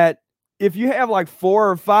that if you have like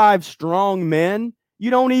 4 or 5 strong men,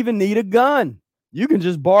 you don't even need a gun. You can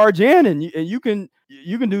just barge in and you can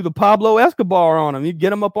do the Pablo Escobar on them. You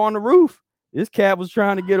get them up on the roof. This cat was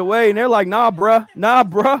trying to get away, and they're like, nah, bruh.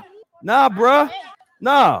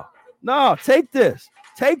 No, take this.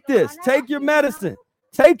 Take your medicine.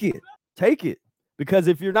 Take it. Because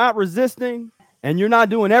if you're not resisting and you're not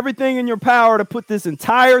doing everything in your power to put this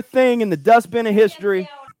entire thing in the dustbin of history,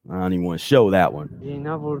 I don't even want to show that one.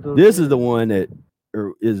 This is the one that,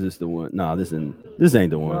 or is this the one? No, this ain't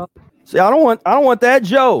the one. See, I don't want that,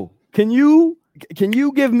 Joe. Can you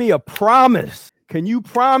give me a promise? Can you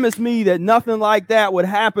promise me that nothing like that would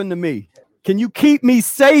happen to me? Can you keep me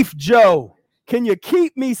safe, Joe? Can you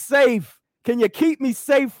keep me safe? Can you keep me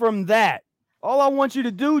safe from that? All I want you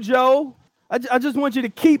to do, Joe, I just want you to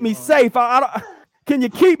keep me safe. Can you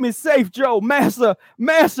keep me safe, Joe?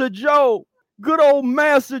 Master Joe. Good old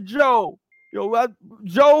Master Joe.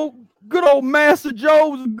 Joe, good old Master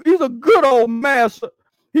Joe. He's a good old master.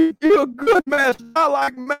 He's a good master. I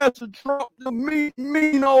like Master Trump, the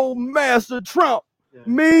mean old Master Trump.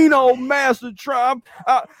 Mean old Master Trump.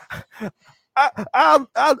 I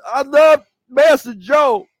love Master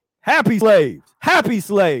Joe. Happy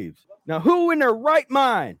slaves. Now, who in their right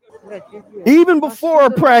mind, even before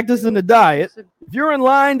practicing the diet, if you're in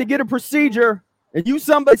line to get a procedure and you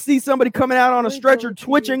see somebody coming out on a stretcher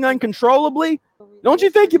twitching uncontrollably, don't you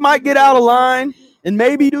think you might get out of line and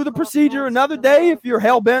maybe do the procedure another day if you're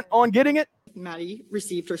hell-bent on getting it? Maddie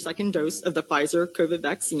received her second dose of the Pfizer COVID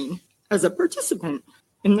vaccine as a participant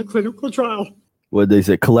in the clinical trial. What they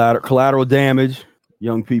say, collateral damage,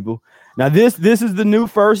 young people. Now this is the new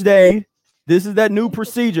first aid. This is that new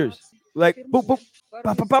procedures. Like boop, boop,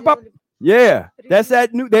 pop, pop, pop, pop. Yeah, that's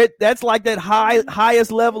that new that's like that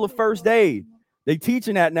highest level of first aid. They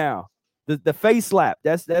teaching that now. The face slap.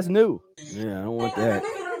 That's new. Yeah, I don't want that.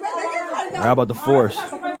 How about the force?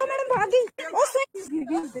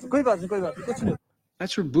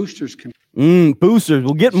 That's where boosters can. Boosters.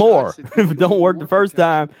 We'll get more. If it don't work the first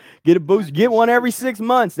time, get a booster. Get one every 6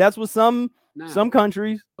 months. That's what some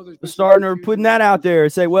countries are starting or putting that out there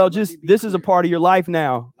and say, well, just this is a part of your life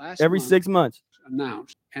now. Every 6 months.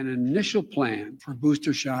 Announced an initial plan for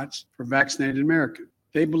booster shots for vaccinated Americans.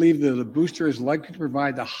 They believe that the booster is likely to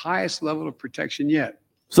provide the highest level of protection yet.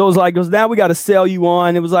 So it's like, now we got to sell you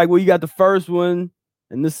on. It was like, well, you got the first one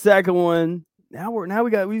and the second one. Now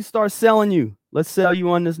we start selling you. Let's sell you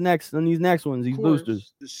on these next ones, these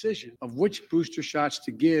boosters. Decision of which booster shots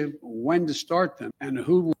to give, when to start them, and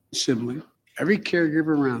who sibling, every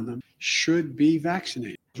caregiver around them should be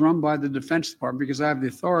vaccinated. It's run by the Defense Department because I have the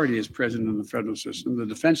authority as president of the federal system, the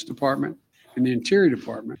Defense Department and the Interior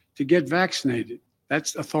Department to get vaccinated.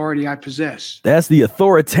 That's authority I possess. That's the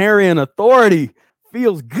authoritarian authority.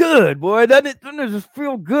 Feels good, boy. Doesn't it just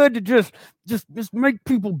feel good to just make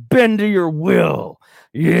people bend to your will?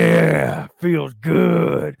 Yeah, feels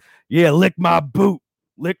good. Yeah, lick my boot,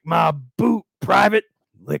 private.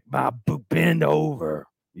 Lick my boot, bend over.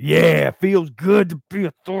 Yeah, feels good to be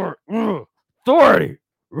authority.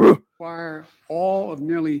 Require all of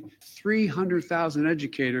nearly 300,000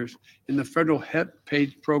 educators in the federal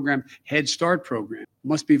paid program, Head Start program,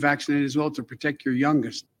 must be vaccinated as well to protect your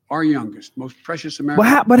youngest. Our youngest, most precious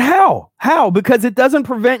American. But how? How? Because it doesn't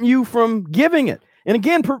prevent you from giving it. And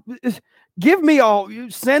again, give me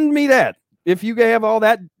send me that. If you have all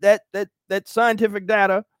that scientific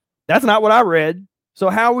data, that's not what I read. So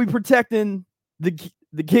how are we protecting the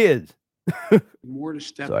kids? More to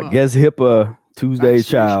step so up. I guess HIPAA, Tuesday's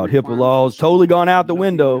child, HIPAA laws totally gone out the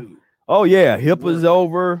window. Oh yeah, HIPAA's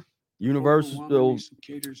over. Universal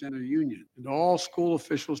educators and a union, and all school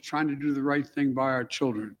officials trying to do the right thing by our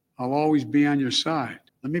children. I'll always be on your side.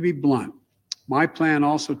 Let me be blunt. My plan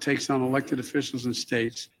also takes on elected officials in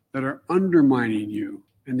states that are undermining you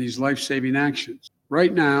in these life-saving actions.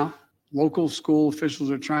 Right now, local school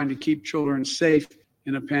officials are trying to keep children safe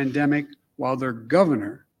in a pandemic while their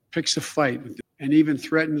governor picks a fight with them and even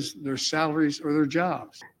threatens their salaries or their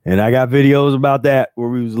jobs. And I got videos about that where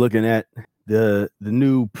we was looking at the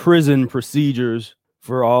new prison procedures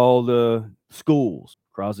for all the schools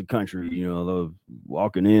across the country, the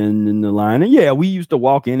walking in the line. And yeah, we used to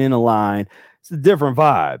walk in a line. It's a different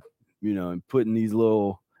vibe, and putting these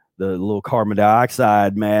little little carbon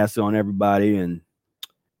dioxide mask on everybody. And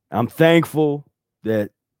I'm thankful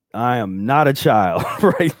that I am not a child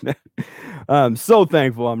right now. I'm so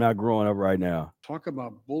thankful I'm not growing up right now. Talk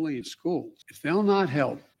about bullying in schools. If they'll not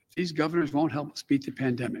help, if these governors won't help us beat the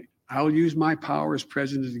pandemic, I'll use my power as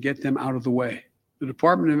president to get them out of the way. The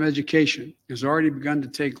Department of Education has already begun to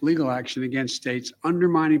take legal action against states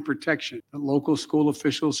undermining protection that local school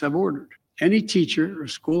officials have ordered. Any teacher or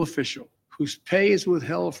school official whose pay is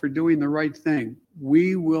withheld for doing the right thing,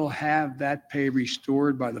 we will have that pay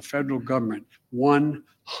restored by the federal government 100%.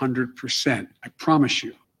 I promise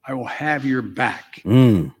you, I will have your back.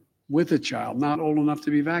 With a child not old enough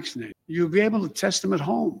to be vaccinated, you'll be able to test them at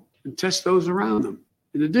home and test those around them.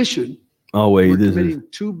 In addition, we're committing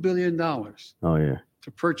 $2 billion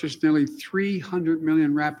to purchase nearly 300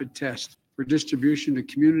 million rapid tests for distribution to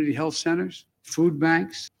community health centers, food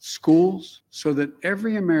banks, schools, so that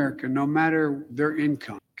every American, no matter their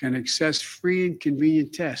income, can access free and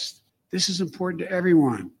convenient tests. This is important to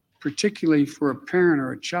everyone, particularly for a parent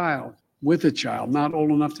or a child with a child not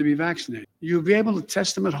old enough to be vaccinated. You'll be able to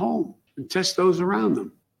test them at home and test those around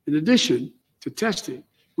them. In addition to testing,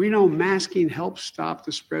 we know masking helps stop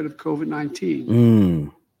the spread of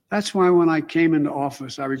COVID-19. That's why when I came into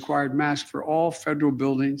office, I required masks for all federal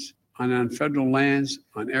buildings, on federal lands,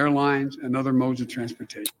 on airlines, and other modes of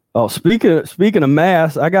transportation. Oh, speaking of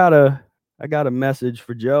masks, I got a message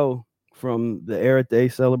for Joe from the Earth Day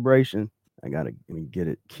celebration. Let me get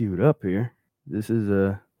it queued up here. This is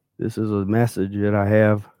a message that I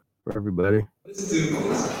have for everybody. Let's do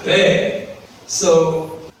this. Bang.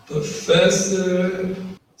 So, Professor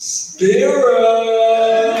Spira.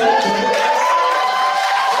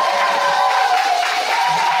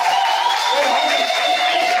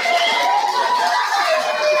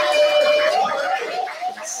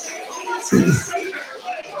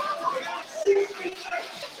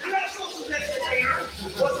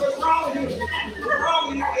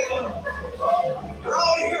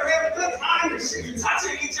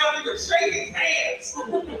 Touching each other, you're shaking hands.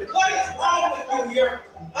 What is wrong with you here?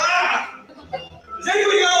 Is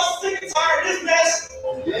anybody else sick and tired of this mess?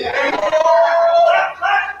 Yeah.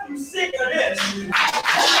 I'm sick of this.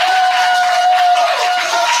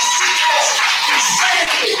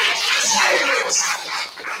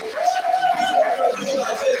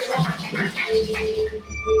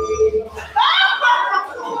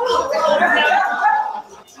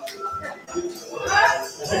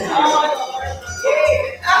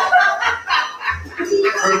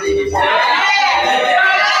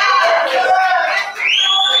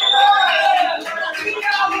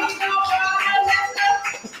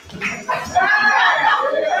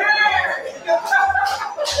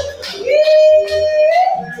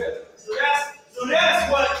 So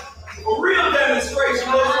that's what a real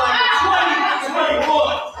demonstration looks like in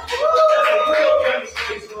 2021. That's a real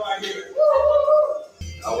demonstration right here.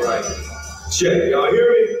 All right. Check. Y'all hear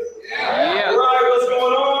me? Yeah. All right, what's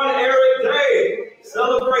going on? Earth Day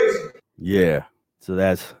celebration. Yeah. So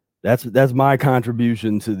that's my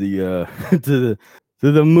contribution to the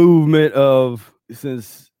to the movement of,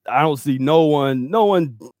 since I don't see no one,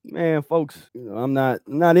 man, folks, I'm not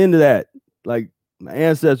into that. Like my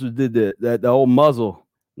ancestors did that the old muzzle.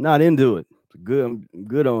 I'm not into it. I'm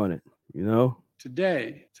good on it,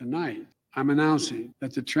 Tonight, I'm announcing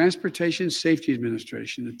that the Transportation Safety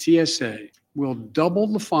Administration, the TSA, will double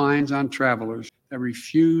the fines on travelers that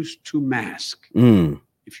refuse to mask.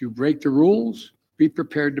 If you break the rules, be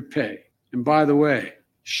prepared to pay. And by the way,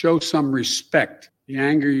 show some respect. The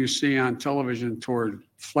anger you see on television toward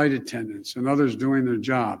flight attendants and others doing their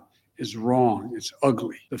job is wrong. It's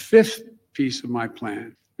ugly. The fifth piece of my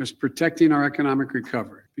plan is protecting our economic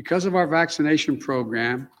recovery. Because of our vaccination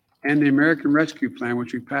program and the American Rescue Plan,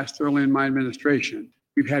 which we passed early in my administration,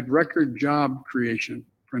 we've had record job creation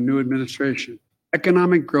for a new administration.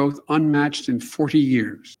 Economic growth unmatched in 40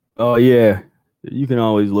 years. Oh, yeah. You can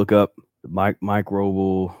always look up the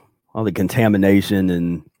microbial, all the contamination,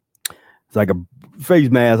 and it's like a face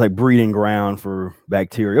mask, like breeding ground for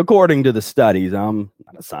bacteria, according to the studies. I'm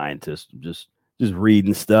not a scientist, I'm just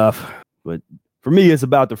reading stuff. But for me, it's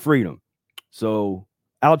about the freedom. So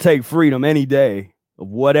I'll take freedom any day of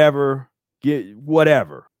whatever. Give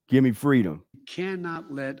me freedom. You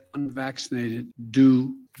cannot let unvaccinated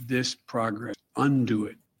do this progress. Undo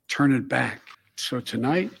it. Turn it back. So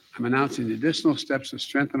tonight, I'm announcing additional steps to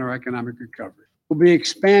strengthen our economic recovery. We'll be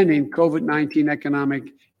expanding COVID-19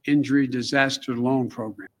 economic injury disaster loan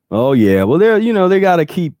program. Oh yeah, well they got to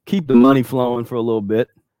keep the money flowing for a little bit.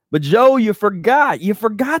 But Joe, you forgot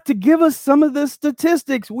to give us some of the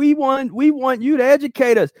statistics. We want you to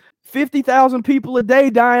educate us. 50,000 people a day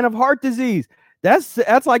dying of heart disease.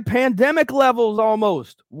 That's like pandemic levels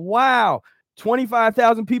almost. Wow.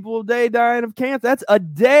 25,000 people a day dying of cancer. That's a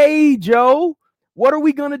day, Joe. What are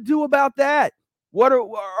we going to do about that? What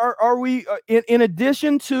are we in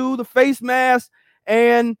addition to the face mask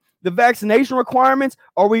and the vaccination requirements,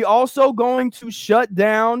 are we also going to shut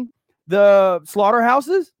down the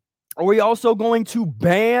slaughterhouses? Are we also going to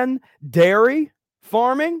ban dairy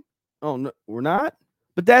farming? Oh, no, we're not.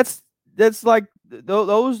 But that's like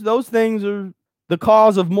those things are the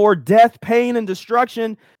cause of more death, pain, and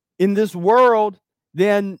destruction in this world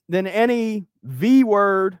than any V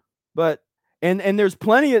word. But and there's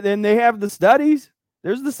plenty of, and they have the studies.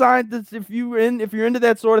 There's the science. If you're into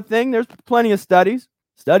that sort of thing, there's plenty of studies.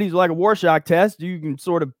 Studies like a Rorschach test. You can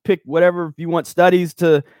sort of pick whatever. If you want studies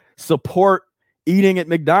to support eating at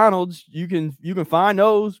McDonald's, you can find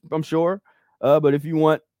those, I'm sure. But if you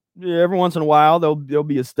want, every once in a while there'll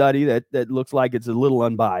be a study that looks like it's a little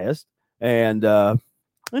unbiased, and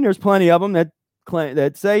there's plenty of them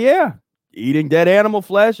that say, yeah, eating dead animal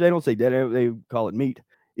flesh. They don't say dead animal, they call it meat.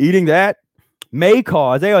 Eating that may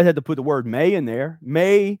cause, they always had to put the word may in there,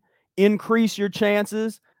 may increase your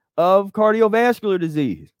chances of cardiovascular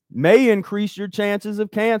disease, may increase your chances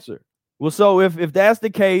of cancer. Well, so if that's the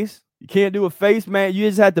case, you can't do a face mask. You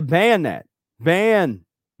just have to ban that. Ban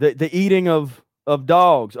the eating of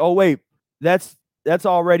dogs. Oh, wait, that's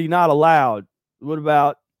already not allowed. What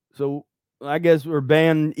about, so I guess we're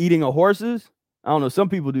banning eating of horses? I don't know. Some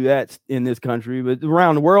people do that in this country, but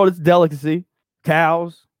around the world, it's a delicacy.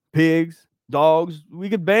 Cows, pigs, dogs. We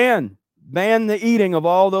could ban the eating of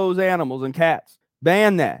all those animals and cats.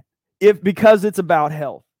 Ban that. Because it's about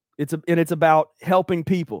health. It's about helping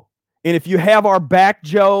people. And if you have our back,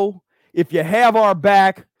 Joe, if you have our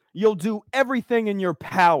back, you'll do everything in your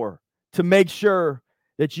power to make sure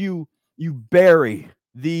that you bury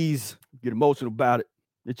these, get emotional about it,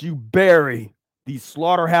 that you bury these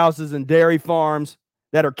slaughterhouses and dairy farms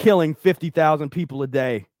that are killing 50,000 people a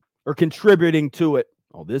day or contributing to it.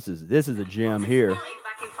 Oh, this is a gem here. Back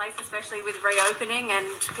in place, especially with reopening and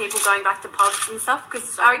people going back to pubs and stuff,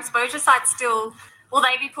 because our exposure sites still, will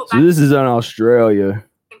they be put back? So this is in Australia.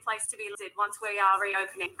 In place to be listed once we are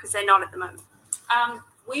reopening, because they're not at the moment.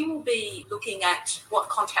 We will be looking at what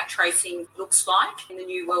contact tracing looks like in the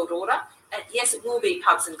New World Order. And yes, it will be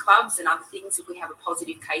pubs and clubs and other things if we have a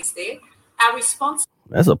positive case there. Our response...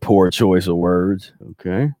 That's a poor choice of words.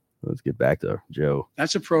 Okay, let's get back to Joe.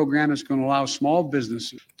 That's a program that's going to allow small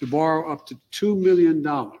businesses to borrow up to $2 million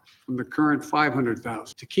from the current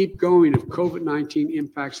 $500,000 to keep going if COVID-19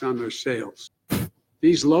 impacts on their sales.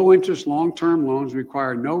 These low-interest, long-term loans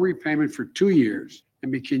require no repayment for 2 years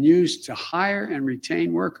and can use to hire and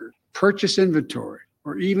retain workers, purchase inventory,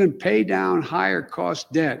 or even pay down higher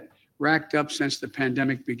cost debt racked up since the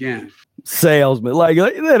pandemic began. Salesman, like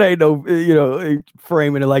that ain't no,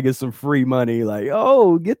 framing it like it's some free money. Like,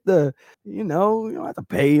 oh, get the, you don't have to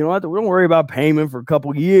pay. Don't worry about payment for a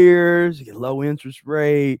couple years. You get low interest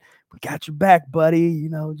rate. We got your back, buddy.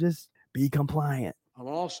 Just be compliant. I'll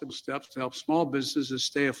also steps to help small businesses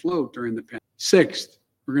stay afloat during the pandemic. Sixth,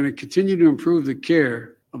 we're going to continue to improve the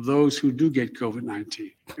care of those who do get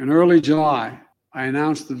COVID-19. In early July, I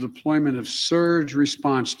announced the deployment of surge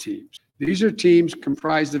response teams. These are teams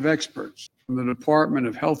comprised of experts from the Department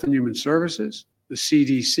of Health and Human Services, the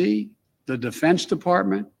CDC, the Defense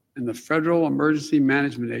Department, and the Federal Emergency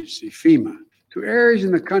Management Agency, FEMA, to areas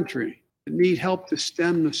in the country that need help to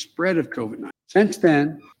stem the spread of COVID-19. Since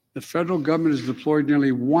then, the federal government has deployed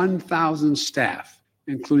nearly 1,000 staff,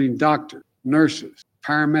 including doctors, nurses,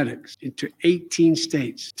 paramedics, into 18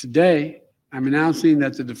 states. Today, I'm announcing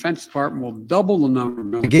that the Defense Department will double the number of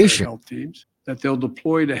military health teams that they'll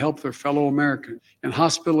deploy to help their fellow Americans and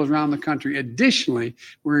hospitals around the country. Additionally,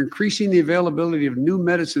 we're increasing the availability of new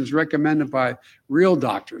medicines recommended by real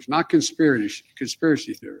doctors, not conspiracy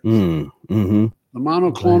theories. Mm-hmm. The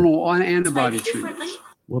monoclonal antibody treatments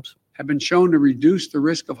have been shown to reduce the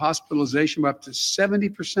risk of hospitalization by up to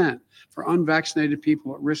 70% for unvaccinated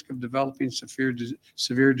people at risk of developing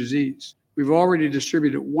severe disease. We've already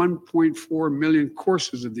distributed 1.4 million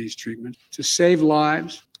courses of these treatments to save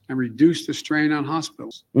lives and reduce the strain on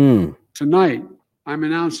hospitals. Tonight, I'm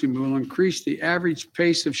announcing we will increase the average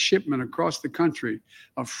pace of shipment across the country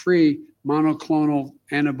of free monoclonal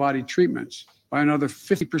antibody treatments by another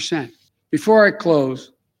 50%. Before I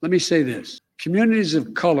close, let me say this. Communities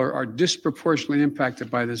of color are disproportionately impacted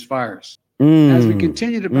by this virus. As we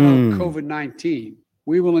continue to battle COVID-19,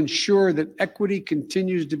 we will ensure that equity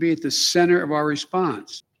continues to be at the center of our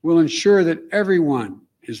response. We'll ensure that everyone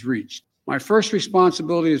is reached. My first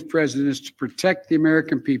responsibility as president is to protect the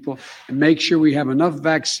American people and make sure we have enough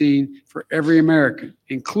vaccine for every American,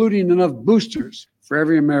 including enough boosters for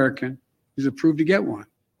every American who's approved to get one.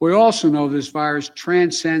 We also know this virus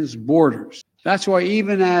transcends borders. That's why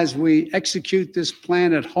even as we execute this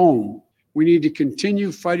plan at home, we need to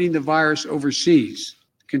continue fighting the virus overseas,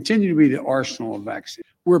 continue to be the arsenal of vaccines.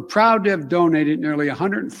 We're proud to have donated nearly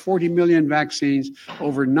 140 million vaccines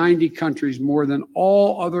over 90 countries, more than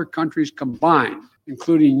all other countries combined,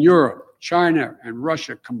 including Europe, China, and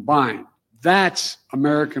Russia combined. That's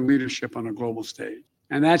American leadership on a global stage.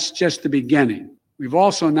 And that's just the beginning. We've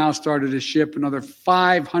also now started to ship another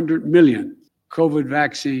 500 million COVID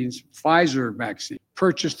vaccines, Pfizer vaccine,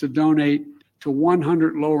 purchased to donate to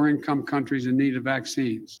 100 lower-income countries in need of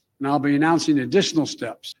vaccines. And I'll be announcing additional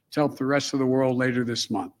steps to help the rest of the world later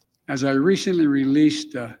this month. As I recently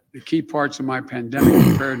released the key parts of my pandemic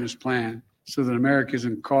preparedness plan so that America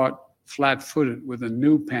isn't caught flat-footed with a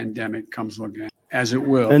new pandemic comes again, as it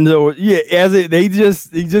will. And they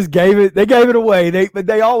just gave it away. But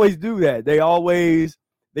they always do that.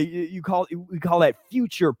 We call that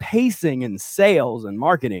future pacing in sales and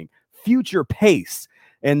marketing, future pace.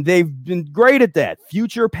 And they've been great at that,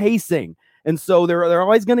 future pacing. And so they're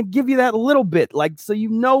always going to give you that little bit, like, so you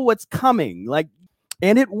know what's coming, like,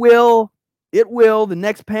 and it will the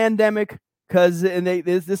next pandemic, because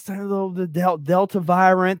there's this the Delta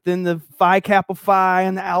variant, then the Phi Kappa Phi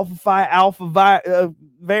and the Alpha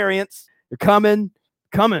variants. They're coming,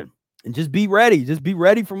 and just be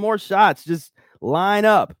ready for more shots. Just line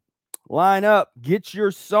up, get your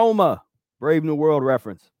Soma. Brave New World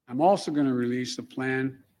reference. I'm also going to release a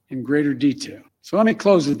plan in greater detail. So let me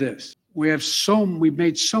close with this. We've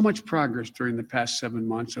made so much progress during the past 7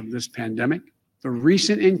 months of this pandemic. The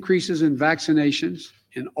recent increases in vaccinations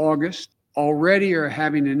in August already are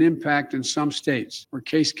having an impact in some states where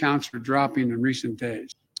case counts are dropping in recent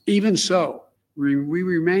days. Even so, we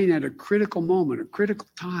remain at a critical moment, a critical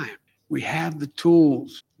time. We have the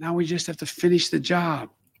tools. Now we just have to finish the job.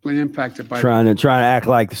 When impacted by trying to act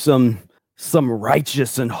like some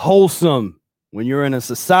righteous and wholesome when you're in a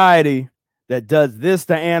society that does this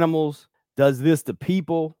to animals, does this to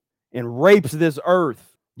people, and rapes this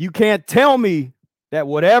earth. You can't tell me that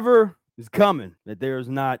whatever is coming, that there's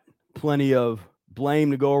not plenty of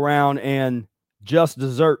blame to go around and just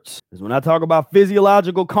desserts. Because when I talk about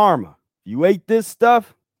physiological karma, if you ate this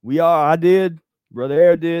stuff, I did, Brother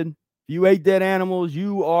Air did. If you ate dead animals,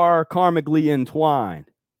 you are karmically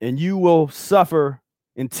entwined, and you will suffer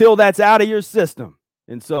until that's out of your system.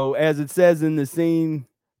 And so, as it says in the scene,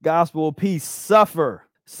 Gospel of Peace, suffer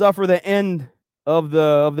the end of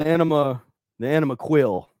the enema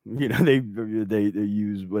quill. You know, they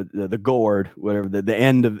use the gourd, whatever, the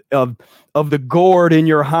end of the gourd in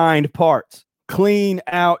your hind parts. Clean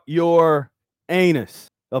out your anus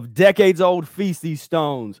of decades old feces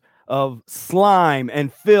stones, of slime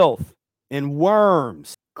and filth and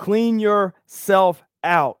worms. Clean yourself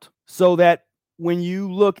out so that when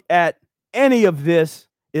you look at any of this,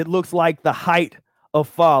 it looks like the height of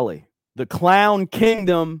folly. The clown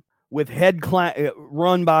kingdom with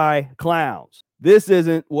run by clowns. This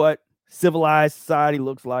isn't what civilized society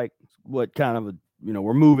looks like. What kind of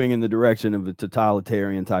we're moving in the direction of a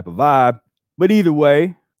totalitarian type of vibe. But either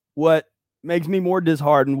way, what makes me more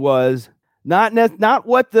disheartened was not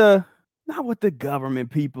what the government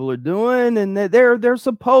people are doing, and they're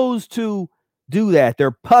supposed to do that.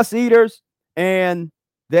 They're puss eaters, and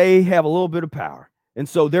they have a little bit of power. And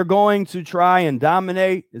so they're going to try and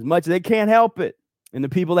dominate as much as they can't help it. And the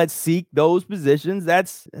people that seek those positions,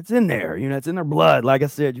 that's in there. It's in their blood. Like I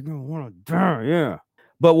said, you're going to want to die, yeah.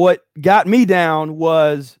 But what got me down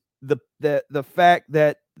was the fact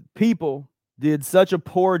that people did such a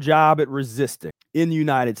poor job at resisting in the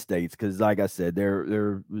United States. Because like I said,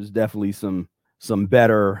 there was definitely some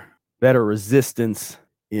better resistance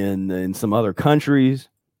in some other countries.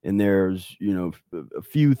 And there's, a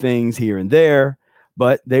few things here and there.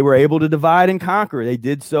 But they were able to divide and conquer. They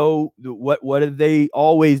did so. What have they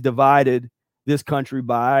always divided this country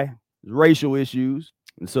by? Racial issues.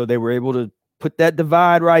 And so they were able to put that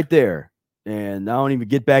divide right there. And I don't even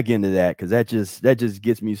get back into that because that just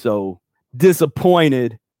gets me so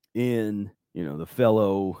disappointed in the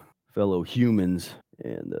fellow humans.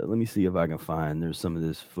 And let me see if I can find. There's some of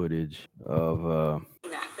this footage of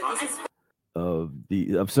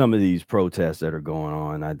some of these protests that are going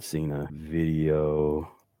on. I'd seen a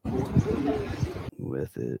video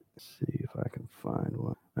with it. Let's see if I can find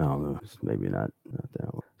one. I don't know. It's maybe not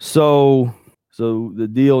that one. So the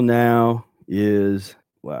deal now is,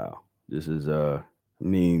 wow. This is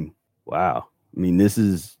this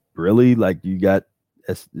is really like you got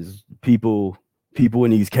That's people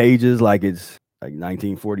in these cages like it's like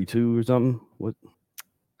 1942 or something. What?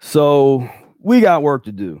 So we got work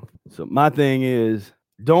to do. So my thing is,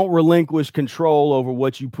 don't relinquish control over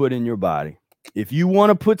what you put in your body. If you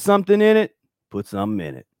want to put something in it, put something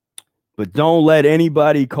in it. But don't let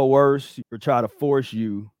anybody coerce or try to force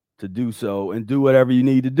you to do so, and do whatever you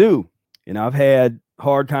need to do. And I've had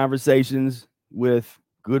hard conversations with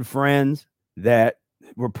good friends that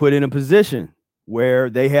were put in a position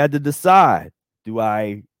where they had to decide, do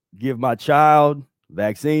I give my child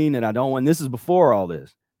vaccine that I don't want? This is before all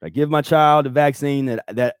this. I give my child a vaccine that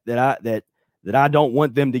I don't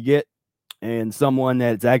want them to get, and someone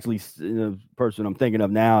that's actually, the person I'm thinking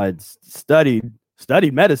of now, it's studied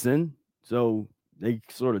medicine, so they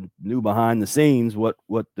sort of knew behind the scenes what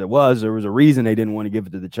there was. There was a reason they didn't want to give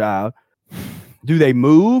it to the child. Do they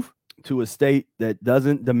move to a state that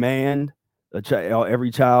doesn't demand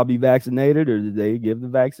every child be vaccinated, or do they give the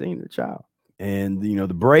vaccine to the child? And the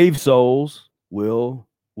brave souls will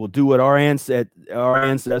do what our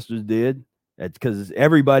ancestors did, because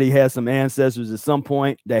everybody has some ancestors at some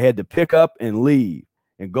point that had to pick up and leave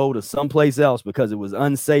and go to someplace else because it was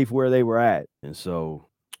unsafe where they were at. And so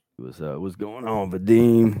what's going on,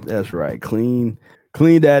 Vadim? That's right. Clean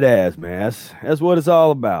that ass, man. That's what it's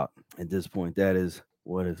all about at this point. That is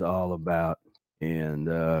what it's all about. And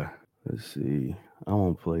let's see. I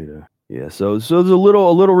won't play the. Yeah. So there's a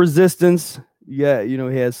little resistance. Yeah. He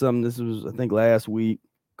had some. This was, I think, last week,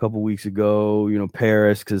 a couple weeks ago.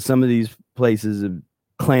 Paris, because some of these places have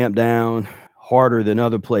clamped down harder than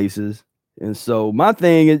other places. And so my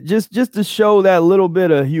thing is just to show that little bit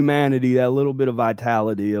of humanity, that little bit of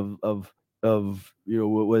vitality of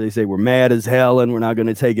what they say, we're mad as hell and we're not going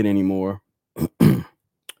to take it anymore.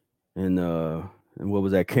 And what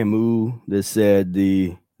was that, Camus, that said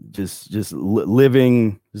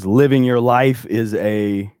living your life is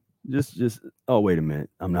a oh, wait a minute,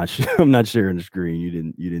 I'm not sharing the screen. You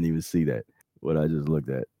didn't even see that, what I just looked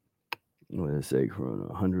at. What did it say?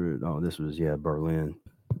 100. Oh, this was Berlin.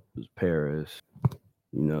 It was Paris.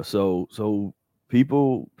 So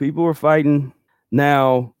people are fighting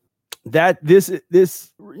now. That this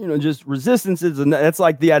just resistance is, that's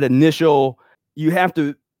like that initial. You have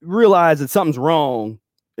to realize that something's wrong,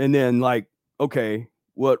 and then like, okay,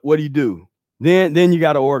 what do you do? Then you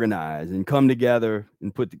got to organize and come together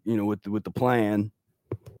and put with the plan.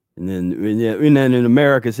 And then in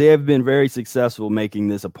America, they have been very successful making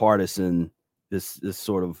this a partisan, this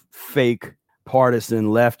sort of fake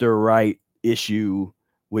partisan left or right issue,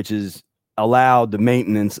 which is allowed the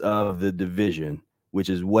maintenance of the division, which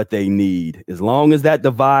is what they need. As long as that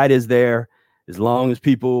divide is there, as long as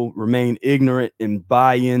people remain ignorant and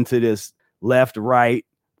buy into this left right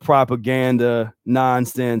propaganda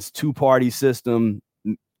nonsense, two-party system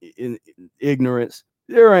in ignorance,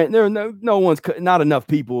 not enough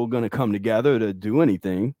people are going to come together to do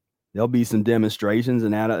anything. There'll be some demonstrations,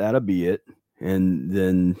 and that'll be it. And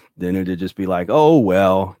then it'll just be like, oh,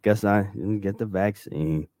 well, guess I didn't get the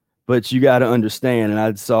vaccine. But you got to understand, and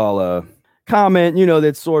I saw a comment,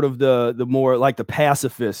 that's sort of the more like the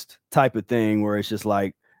pacifist type of thing, where it's just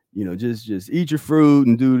like, just eat your fruit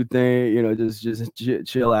and do the thing, just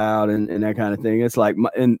chill out and that kind of thing. It's like,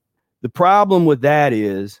 and the problem with that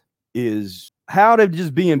is how to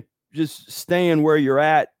just staying where you're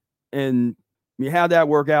at. And how'd that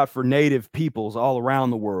work out for native peoples all around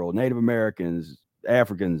the world, Native Americans,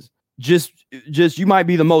 Africans? Just you might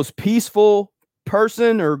be the most peaceful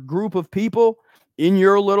person or group of people in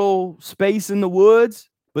your little space in the woods,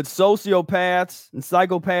 but sociopaths and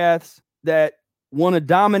psychopaths that want to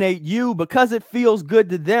dominate you because it feels good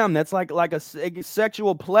to them. That's like a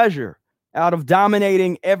sexual pleasure out of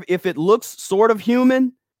dominating. If it looks sort of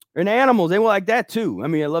human. And animals, they were like that too. I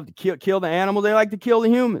mean, I love to kill the animals. They like to kill the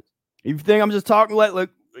humans. If you think I'm just talking like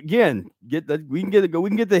again, we can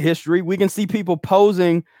get the history. We can see people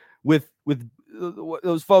posing with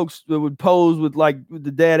those folks that would pose with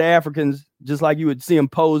the dead Africans, just like you would see them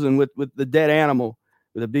posing with the dead animal,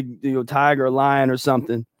 with a big tiger, or lion, or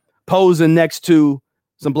something, posing next to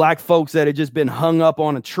some black folks that had just been hung up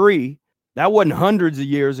on a tree. That wasn't hundreds of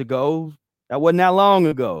years ago. That wasn't that long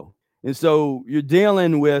ago. And so you're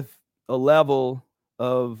dealing with a level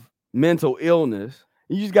of mental illness.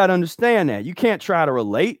 You just got to understand that. You can't try to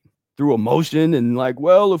relate through emotion and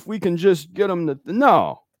if we can just get them to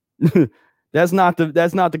no. That's not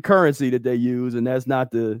the currency that they use, and that's not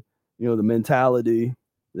the the mentality.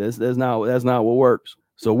 That's not what works.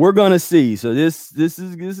 So we're gonna see. So this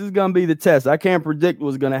is gonna be the test. I can't predict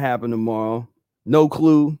what's gonna happen tomorrow. No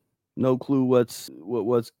clue what's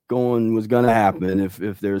gonna happen.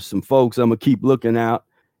 If there's some folks, I'm gonna keep looking out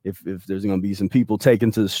if there's going to be some people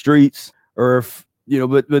taken to the streets, or if,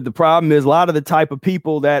 but the problem is a lot of the type of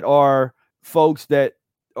people that are folks that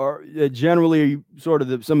are generally sort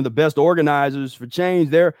of some of the best organizers for change,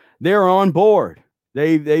 they're on board.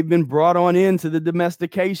 They've been brought on into the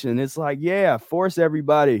domestication. It's like, yeah, force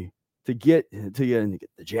everybody to get the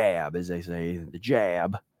jab, as they say, the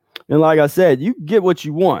jab. And like I said, you get what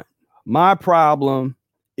you want. My problem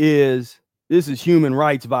is this is human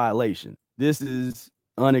rights violation. This is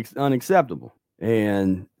unacceptable.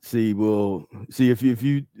 And we'll see if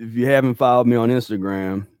you haven't followed me on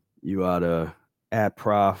Instagram, you ought to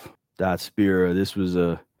 @prof.spira. This was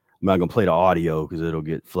I'm not gonna play the audio because it'll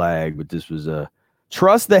get flagged, but this was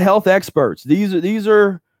trust the health experts. These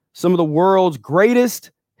are some of the world's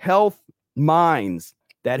greatest health minds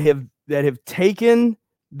that have taken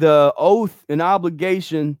the oath and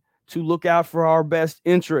obligation to look out for our best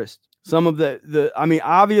interest. Some of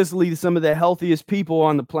obviously some of the healthiest people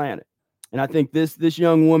on the planet. And I think this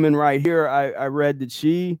young woman right here, I read that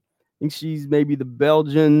I think she's maybe the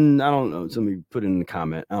Belgian, I don't know, somebody put it in the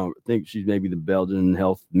comment. I don't think she's maybe the Belgian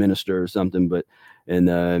health minister or something,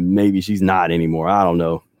 and maybe she's not anymore. I don't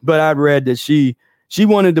know. But I read that she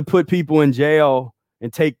wanted to put people in jail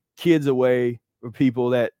and take kids away for people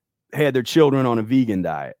that had their children on a vegan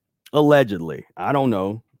diet. Allegedly. I don't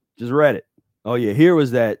know. Just read it. Oh yeah, here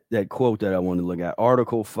was that quote that I wanted to look at.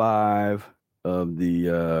 Article 5 of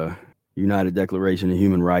the United Declaration of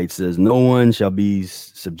Human Rights says no one shall be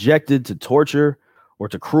subjected to torture or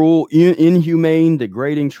to cruel, inhumane,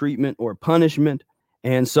 degrading treatment or punishment.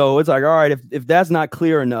 And so it's like, all right, if that's not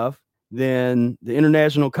clear enough, then the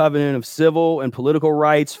International Covenant of Civil and Political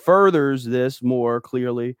Rights furthers this more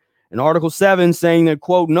clearly. In Article 7 saying that,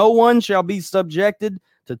 quote, no one shall be subjected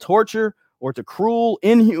to torture or to cruel,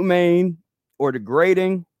 inhumane, or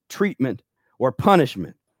degrading treatment or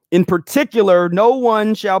punishment. In particular, no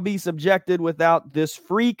one shall be subjected without this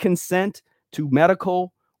free consent to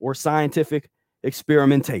medical or scientific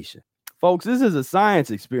experimentation. Folks, this is a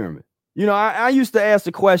science experiment. I used to ask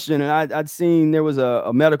the question, and I'd seen there was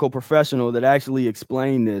a medical professional that actually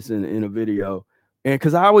explained this in a video. And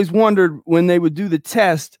because I always wondered when they would do the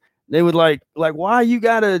test, they would like, why you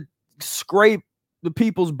got to scrape the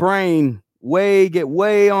people's brain get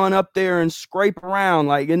way on up there and scrape around?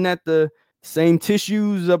 Like, isn't that the same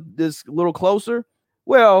tissues up this little closer?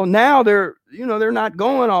 Well, now they're not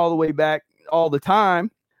going all the way back all the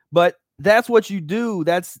time, but that's what you do.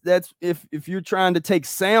 That's if you're trying to take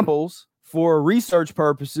samples for research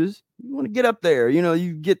purposes, you want to get up there,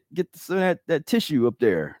 you get that tissue up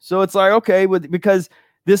there. So it's like, okay, because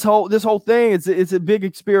this whole thing, it's a big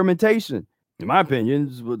experimentation, in my opinion,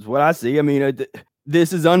 is what I see. I mean,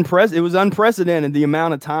 this is unprecedented. It was unprecedented, the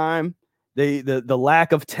amount of time, the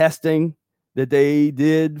lack of testing that they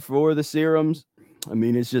did for the serums. I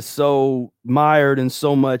mean, it's just so mired in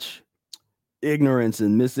so much ignorance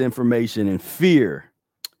and misinformation and fear.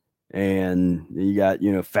 And you got,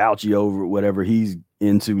 Fauci over whatever he's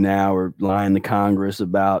into now, or lying to Congress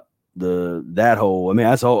about that whole, I mean,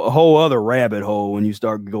 that's a whole other rabbit hole when you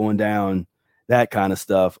start going down that kind of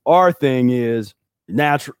stuff. Our thing is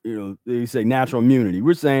natural, they say natural immunity.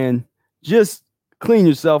 We're saying just clean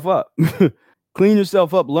yourself up. Clean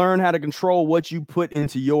yourself up. Learn how to control what you put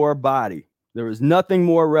into your body. There is nothing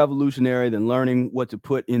more revolutionary than learning what to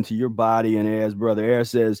put into your body. And as Brother Air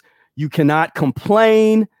says, you cannot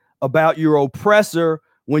complain about your oppressor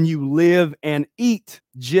when you live and eat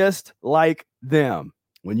just like them.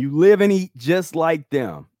 When you live and eat just like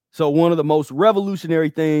them. So one of the most revolutionary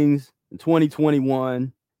things in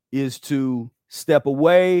 2021 is to step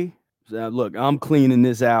away. So, look, I'm cleaning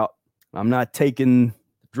this out. I'm not taking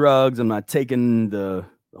drugs. I'm not taking the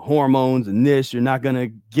hormones and this. You're not going to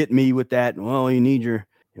get me with that. Well, you need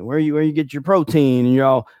where you get your protein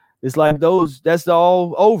and it's like that's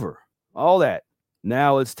all over. All that.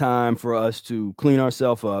 Now it's time for us to clean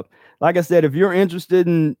ourselves up. Like I said, if you're interested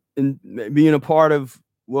in being a part of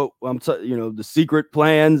what the secret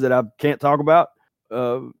plans that I can't talk about,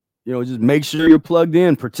 just make sure you're plugged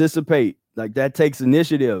in, participate. Like, that takes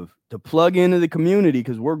initiative to plug into the community,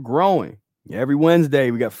 because we're growing. Every Wednesday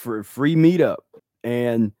we got free meetup.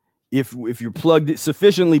 And if you're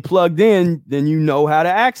sufficiently plugged in, then you know how to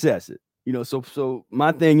access it. So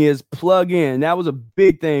my thing is plug in. That was a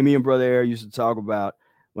big thing me and Brother Air used to talk about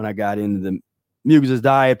when I got into the Mucus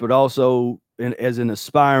diet, but also as an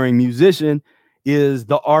aspiring musician, is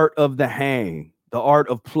the art of the hang, the art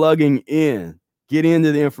of plugging in. Get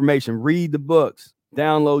into the information, read the books,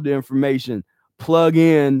 download the information, plug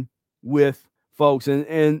in with folks.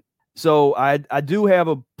 And so I do have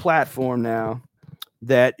a platform now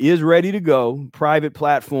that is ready to go, private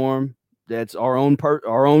platform That's our own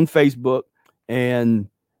Facebook, and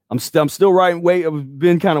I'm still I've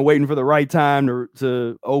been kind of waiting for the right time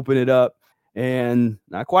to open it up, and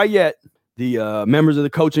not quite yet. The members of the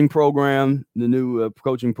coaching program, the new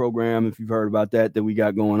coaching program, if you've heard about that we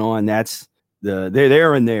got going on, that's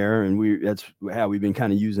they're in there, and that's how we've been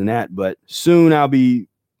kind of using that. But soon I'll be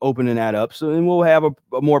opening that up, so then we'll have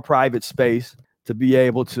a more private space to be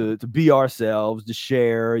able to be ourselves, to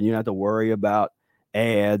share, and you don't have to worry about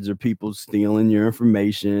ads or people stealing your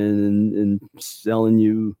information and selling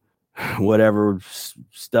you whatever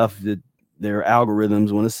stuff that their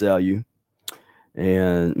algorithms want to sell you.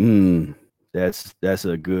 And that's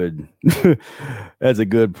a good that's a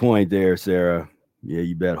good point there, Sarah. Yeah,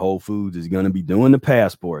 you bet Whole Foods is going to be doing the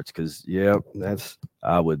passports, because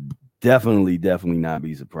I would definitely not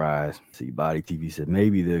be surprised. See, Body TV said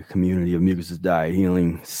maybe the community of mucus diet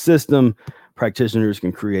healing system practitioners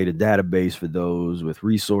can create a database for those with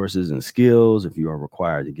resources and skills. If you are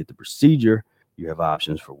required to get the procedure, you have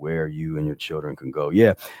options for where you and your children can go.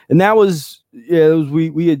 Yeah. And that was,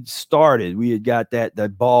 we had started, we had got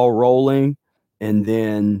that ball rolling. And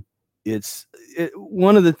then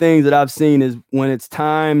one of the things that I've seen is when it's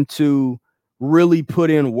time to really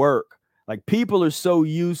put in work, like people are so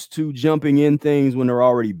used to jumping in things when they're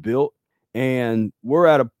already built. And we're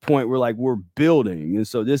at a point where like we're building. And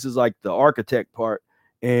so this is like the architect part,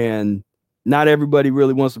 and not everybody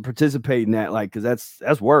really wants to participate in that, like, because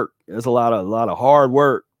that's work. That's a lot of hard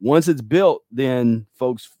work. Once it's built, then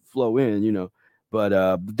folks flow in, But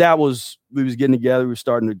we was getting together. We were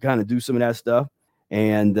starting to kind of do some of that stuff,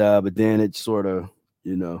 and but then it's sort of,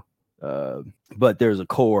 but there's a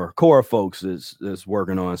core of folks that's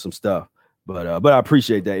working on some stuff. But I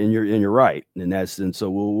appreciate that, and you're right, and so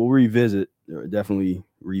we'll definitely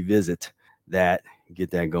revisit that, get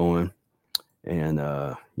that going. And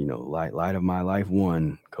light of my life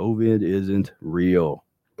 1, COVID isn't real.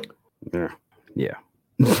 Yeah.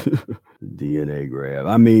 DNA grab.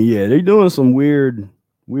 I mean, yeah, they're doing some weird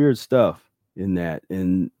stuff in that.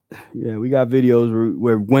 And yeah, we got videos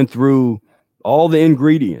where we went through all the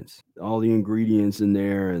ingredients in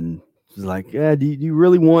there, and it's like, yeah, do you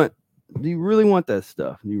really want that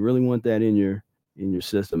stuff? Do you really want that in your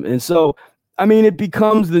system? And so, I mean, it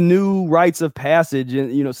becomes the new rites of passage,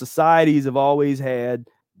 and societies have always had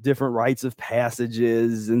different rites of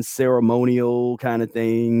passages and ceremonial kind of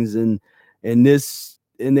things, and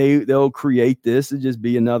they'll create this to just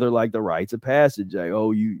be another, like, the rites of passage. Like,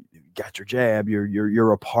 oh, you got your jab,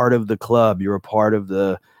 you're a part of the club, you're a part of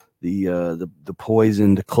the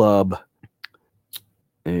poisoned club.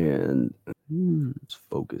 And let's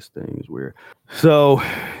focus things where. So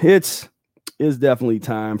it's definitely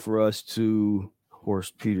time for us to.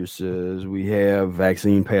 Horst Peter says we have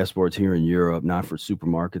vaccine passports here in Europe, not for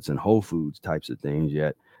supermarkets and Whole Foods types of things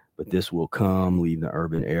yet, but this will come. Leave the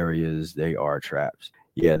urban areas; they are traps.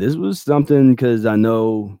 Yeah, this was something, because I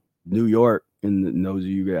know New York, and those of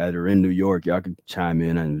you guys that are in New York, y'all can chime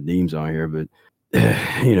in, and Deem's on here, but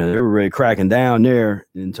they're really cracking down there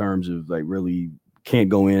in terms of, like, really can't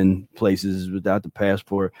go in places without the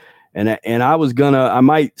passport. And I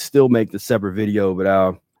might still make the separate video, but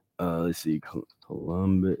I'll let's see,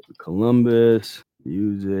 Columbus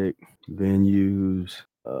music venues.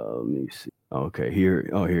 Let me see. Okay, here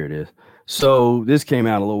it is. So this came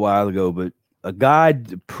out a little while ago, but a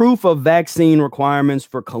guide, proof of vaccine requirements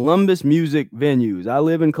for Columbus music venues. I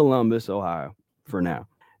live in Columbus, Ohio for now.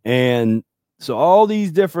 And so all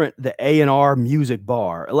these different, the A&R music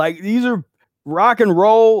bar, like, these are rock and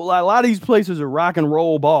roll. Like, a lot of these places are rock and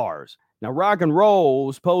roll bars. Now, rock and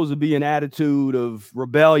roll is supposed to be an attitude of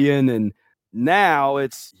rebellion, and now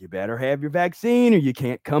it's, you better have your vaccine or you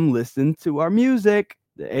can't come listen to our music.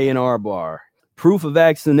 The A&R bar. Proof of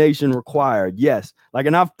vaccination required. Yes. Like,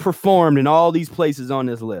 and I've performed in all these places on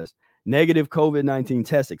this list. Negative COVID-19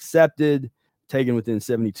 test accepted, taken within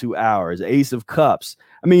 72 hours. Ace of Cups.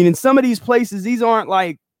 I mean, in some of these places, these aren't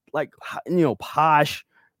like posh,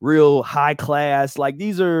 real high class. Like,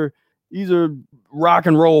 these are rock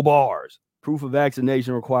and roll bars. Proof of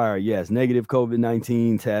vaccination required. Yes. Negative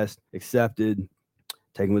COVID-19 test accepted,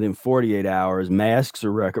 taken within 48 hours. Masks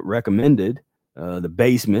are recommended. The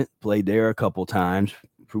Basement, played there a couple times.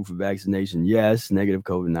 Proof of vaccination. Yes. Negative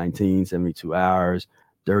COVID-19, 72 hours.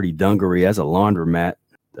 Dirty Dungaree, that's a laundromat.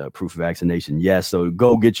 Proof of vaccination. Yes. So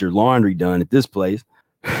go get your laundry done at this place.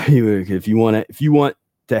 If you want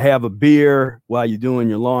to have a beer while you're doing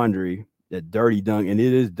your laundry, that Dirty Dunk, and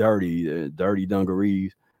it is dirty, Dirty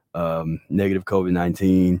Dungarees. Negative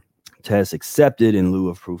COVID-19 test accepted in lieu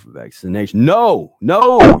of proof of vaccination. No,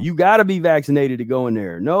 you got to be vaccinated to go in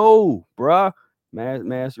there. No, bruh.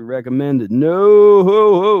 Master recommended.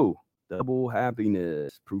 No, double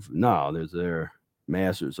happiness. Proof. No, there's their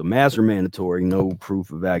master. So master mandatory, no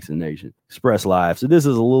proof of vaccination. Express Live. So this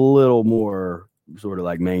is a little more sort of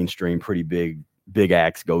like mainstream, pretty big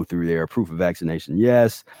acts go through there. Proof of vaccination,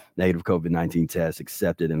 yes. Negative COVID-19 test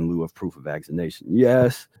accepted in lieu of proof of vaccination,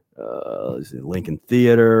 yes. Lincoln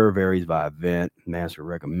Theater varies by event. Master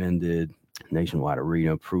recommended. Nationwide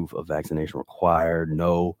arena, proof of vaccination required,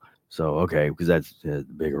 no. So okay, because that's the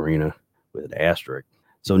big arena with an asterisk.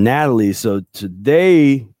 So Natalie, so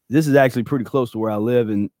today, this is actually pretty close to where I live,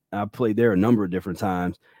 and I played there a number of different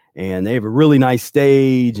times. And they have a really nice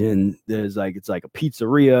stage, and it's like a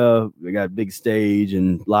pizzeria. They got a big stage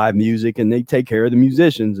and live music, and they take care of the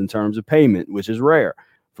musicians in terms of payment, which is rare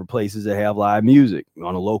for places that have live music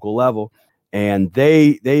on a local level. And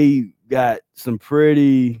they got some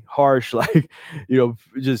pretty harsh,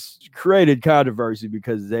 just created controversy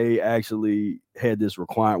because they actually had this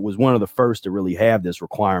requirement, was one of the first to really have this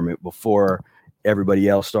requirement before everybody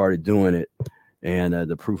else started doing it. And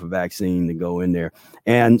the proof of vaccine to go in there.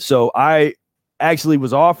 And so I actually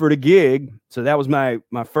was offered a gig. So that was my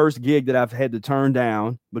first gig that I've had to turn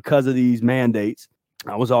down because of these mandates.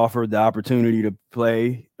 I was offered the opportunity to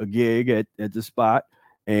play a gig at the spot.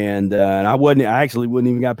 And I actually wouldn't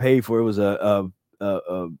even got paid for it. It was a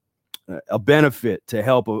benefit to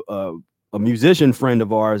help a musician friend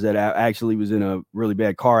of ours that actually was in a really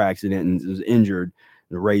bad car accident and was injured,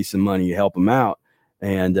 to raise some money to help him out.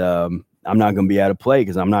 And I'm not going to be able to play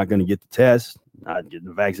because I'm not going to get the test, not get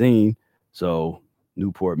the vaccine. So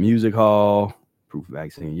Newport Music Hall, proof of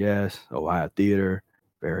vaccine, yes. Ohio Theater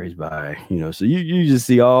varies by, so you just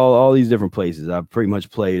see all these different places. I've pretty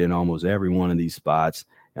much played in almost every one of these spots,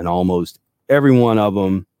 and almost every one of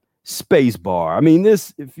them space bar.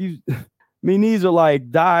 These are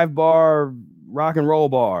like dive bar, rock and roll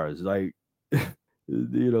bars, like,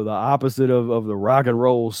 the opposite of the rock and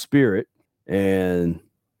roll spirit. And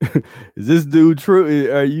is this dude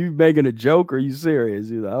true? Are you making a joke? Or are you serious?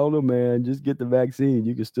 He's like, I don't know, man. Just get the vaccine.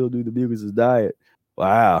 You can still do the Mucus's diet.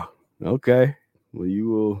 Wow. Okay. Well, you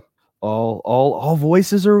will. All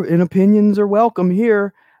voices and opinions are welcome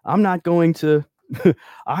here. I'm not going to.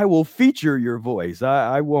 I will feature your voice.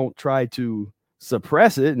 I won't try to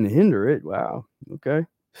suppress it and hinder it. Wow. Okay.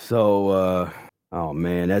 So, oh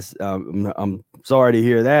man, that's. I'm sorry to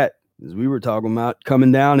hear that. As we were talking about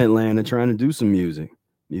coming down to Atlanta, trying to do some music.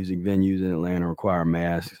 Music venues in Atlanta require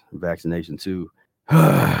masks, vaccination too.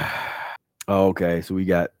 Okay, so we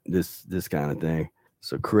got this kind of thing.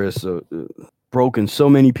 So Chris, broken so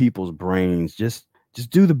many people's brains. Just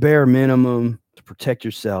do the bare minimum to protect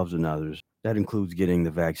yourselves and others. That includes getting the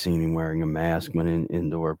vaccine and wearing a mask when in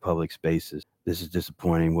indoor public spaces. This is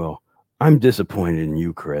disappointing. Well, I'm disappointed in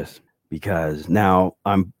you, Chris, because now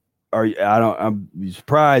I'm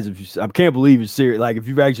surprised if you. I can't believe you're serious. Like if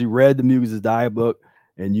you've actually read the Mucus's diet book.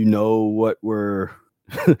 And you know what we're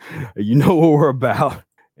about,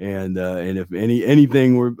 and if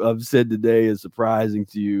anything I've said today is surprising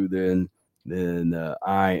to you, then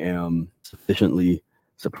I am sufficiently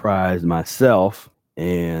surprised myself.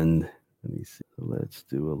 And let me see. Let's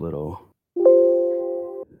do a little.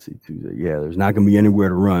 Let's see Tuesday. Yeah, there's not going to be anywhere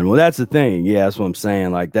to run. Well, that's the thing. Yeah, that's what I'm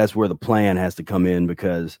saying. Like that's where the plan has to come in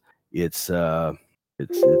because it's about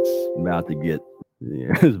to get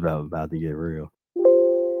it's about to get real.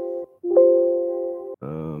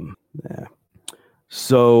 Yeah.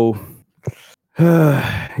 So,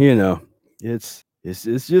 it's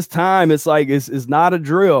just time. It's like it's not a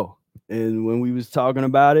drill. And when we was talking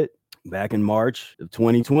about it back in March of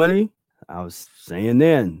 2020, I was saying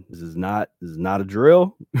then this is not a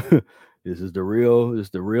drill. This is the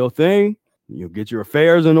real thing. Get your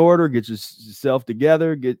affairs in order, get yourself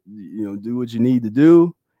together, do what you need to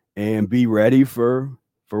do, and be ready for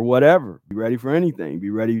whatever. Be ready for anything. Be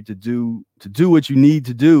ready to do what you need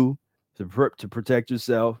to do to protect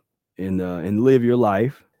yourself and live your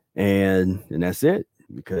life. And that's it,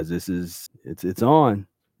 because it's on.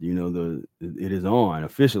 It is on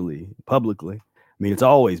officially, publicly. It's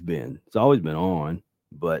always been on,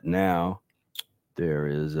 but now there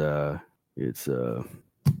is it's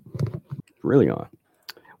really on.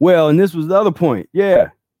 Well, and this was the other point.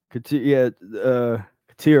 Yeah. Katira,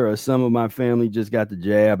 some of my family just got the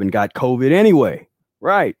jab and got COVID anyway.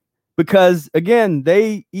 Right. Because again,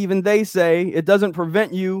 they say it doesn't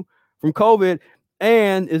prevent you from COVID,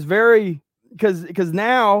 and it's very because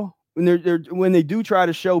now when they do try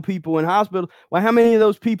to show people in hospital, well, how many of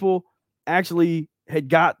those people actually had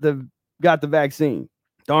got the vaccine?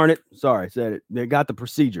 Darn it. Sorry, I said it. They got the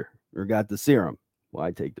procedure or got the serum.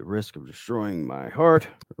 Why take the risk of destroying my heart,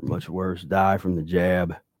 or much worse, die from the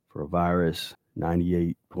jab for a virus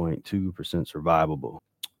 98.2% survivable?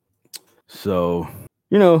 So,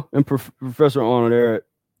 you know, and Professor Arnold there,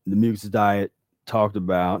 the Mucus Diet, talked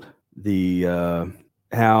about the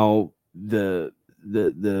how the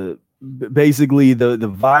basically the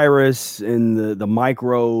virus and the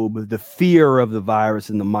microbe, the fear of the virus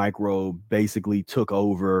and the microbe basically took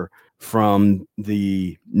over from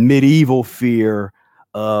the medieval fear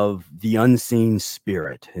of the unseen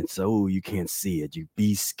spirit. And so you can't see it. You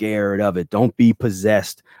be scared of it. Don't be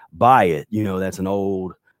possessed by it. You know, that's the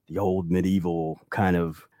old medieval kind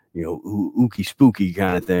of, you know, ooky spooky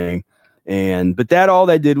kind of thing. But all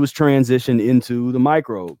that did was transition into the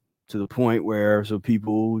microbe to the point where so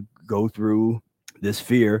people go through this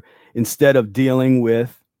fear instead of dealing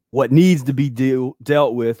with what needs to be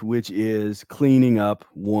dealt with, which is cleaning up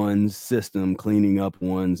one's system, cleaning up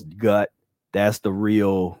one's gut. That's the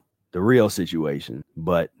real situation.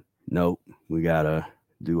 But nope, we gotta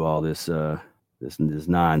do all this this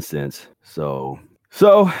nonsense. So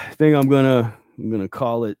I think I'm gonna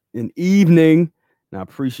call it an evening. And I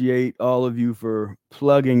appreciate all of you for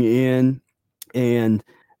plugging in. And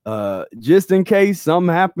just in case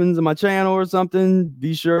something happens in my channel or something,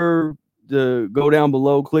 be sure to go down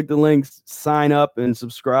below, click the links, sign up and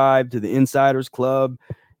subscribe to the Insiders Club.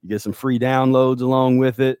 You get some free downloads along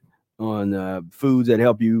with it on foods that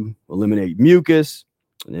help you eliminate mucus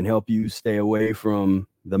and help you stay away from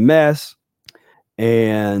the mess.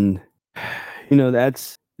 And you know,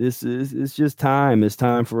 it's just time. It's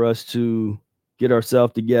time for us to get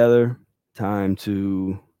ourselves together, time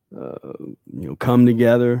to come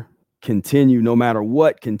together, continue no matter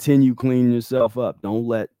what, continue cleaning yourself up.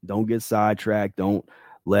 Don't get sidetracked. Don't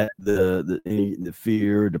let the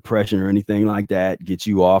fear, depression, or anything like that get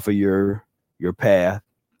you off of your path.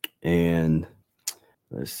 And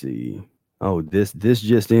let's see. Oh, this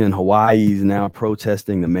just in, Hawaii is now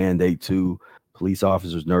protesting the mandate to police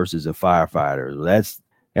officers, nurses, and firefighters.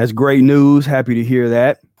 That's great news. Happy to hear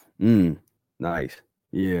that. Nice.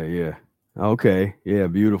 Yeah. Okay. Yeah.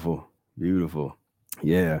 Beautiful.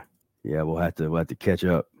 Yeah. We'll have to catch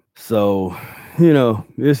up. So, you know,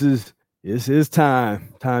 this is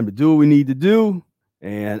time to do what we need to do.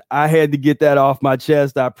 And I had to get that off my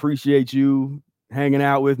chest. I appreciate you hanging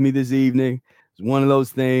out with me this evening. It's one of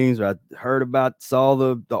those things where I saw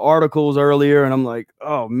the articles earlier, and I'm like,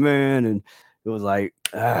 oh man. And it was like,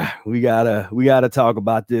 we gotta talk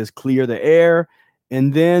about this, clear the air,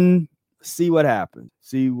 and then see what happens.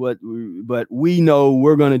 But we know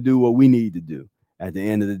we're gonna do what we need to do. At the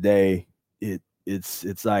end of the day,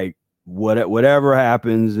 it's like whatever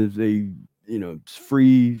happens, if they, you know,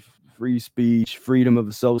 free speech, freedom of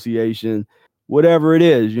association, whatever it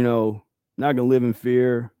is, you know, not gonna live in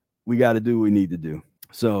fear. We got to do what we need to do.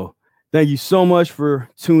 So thank you so much for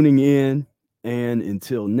tuning in, and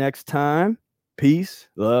until next time, peace,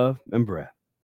 love, and breath.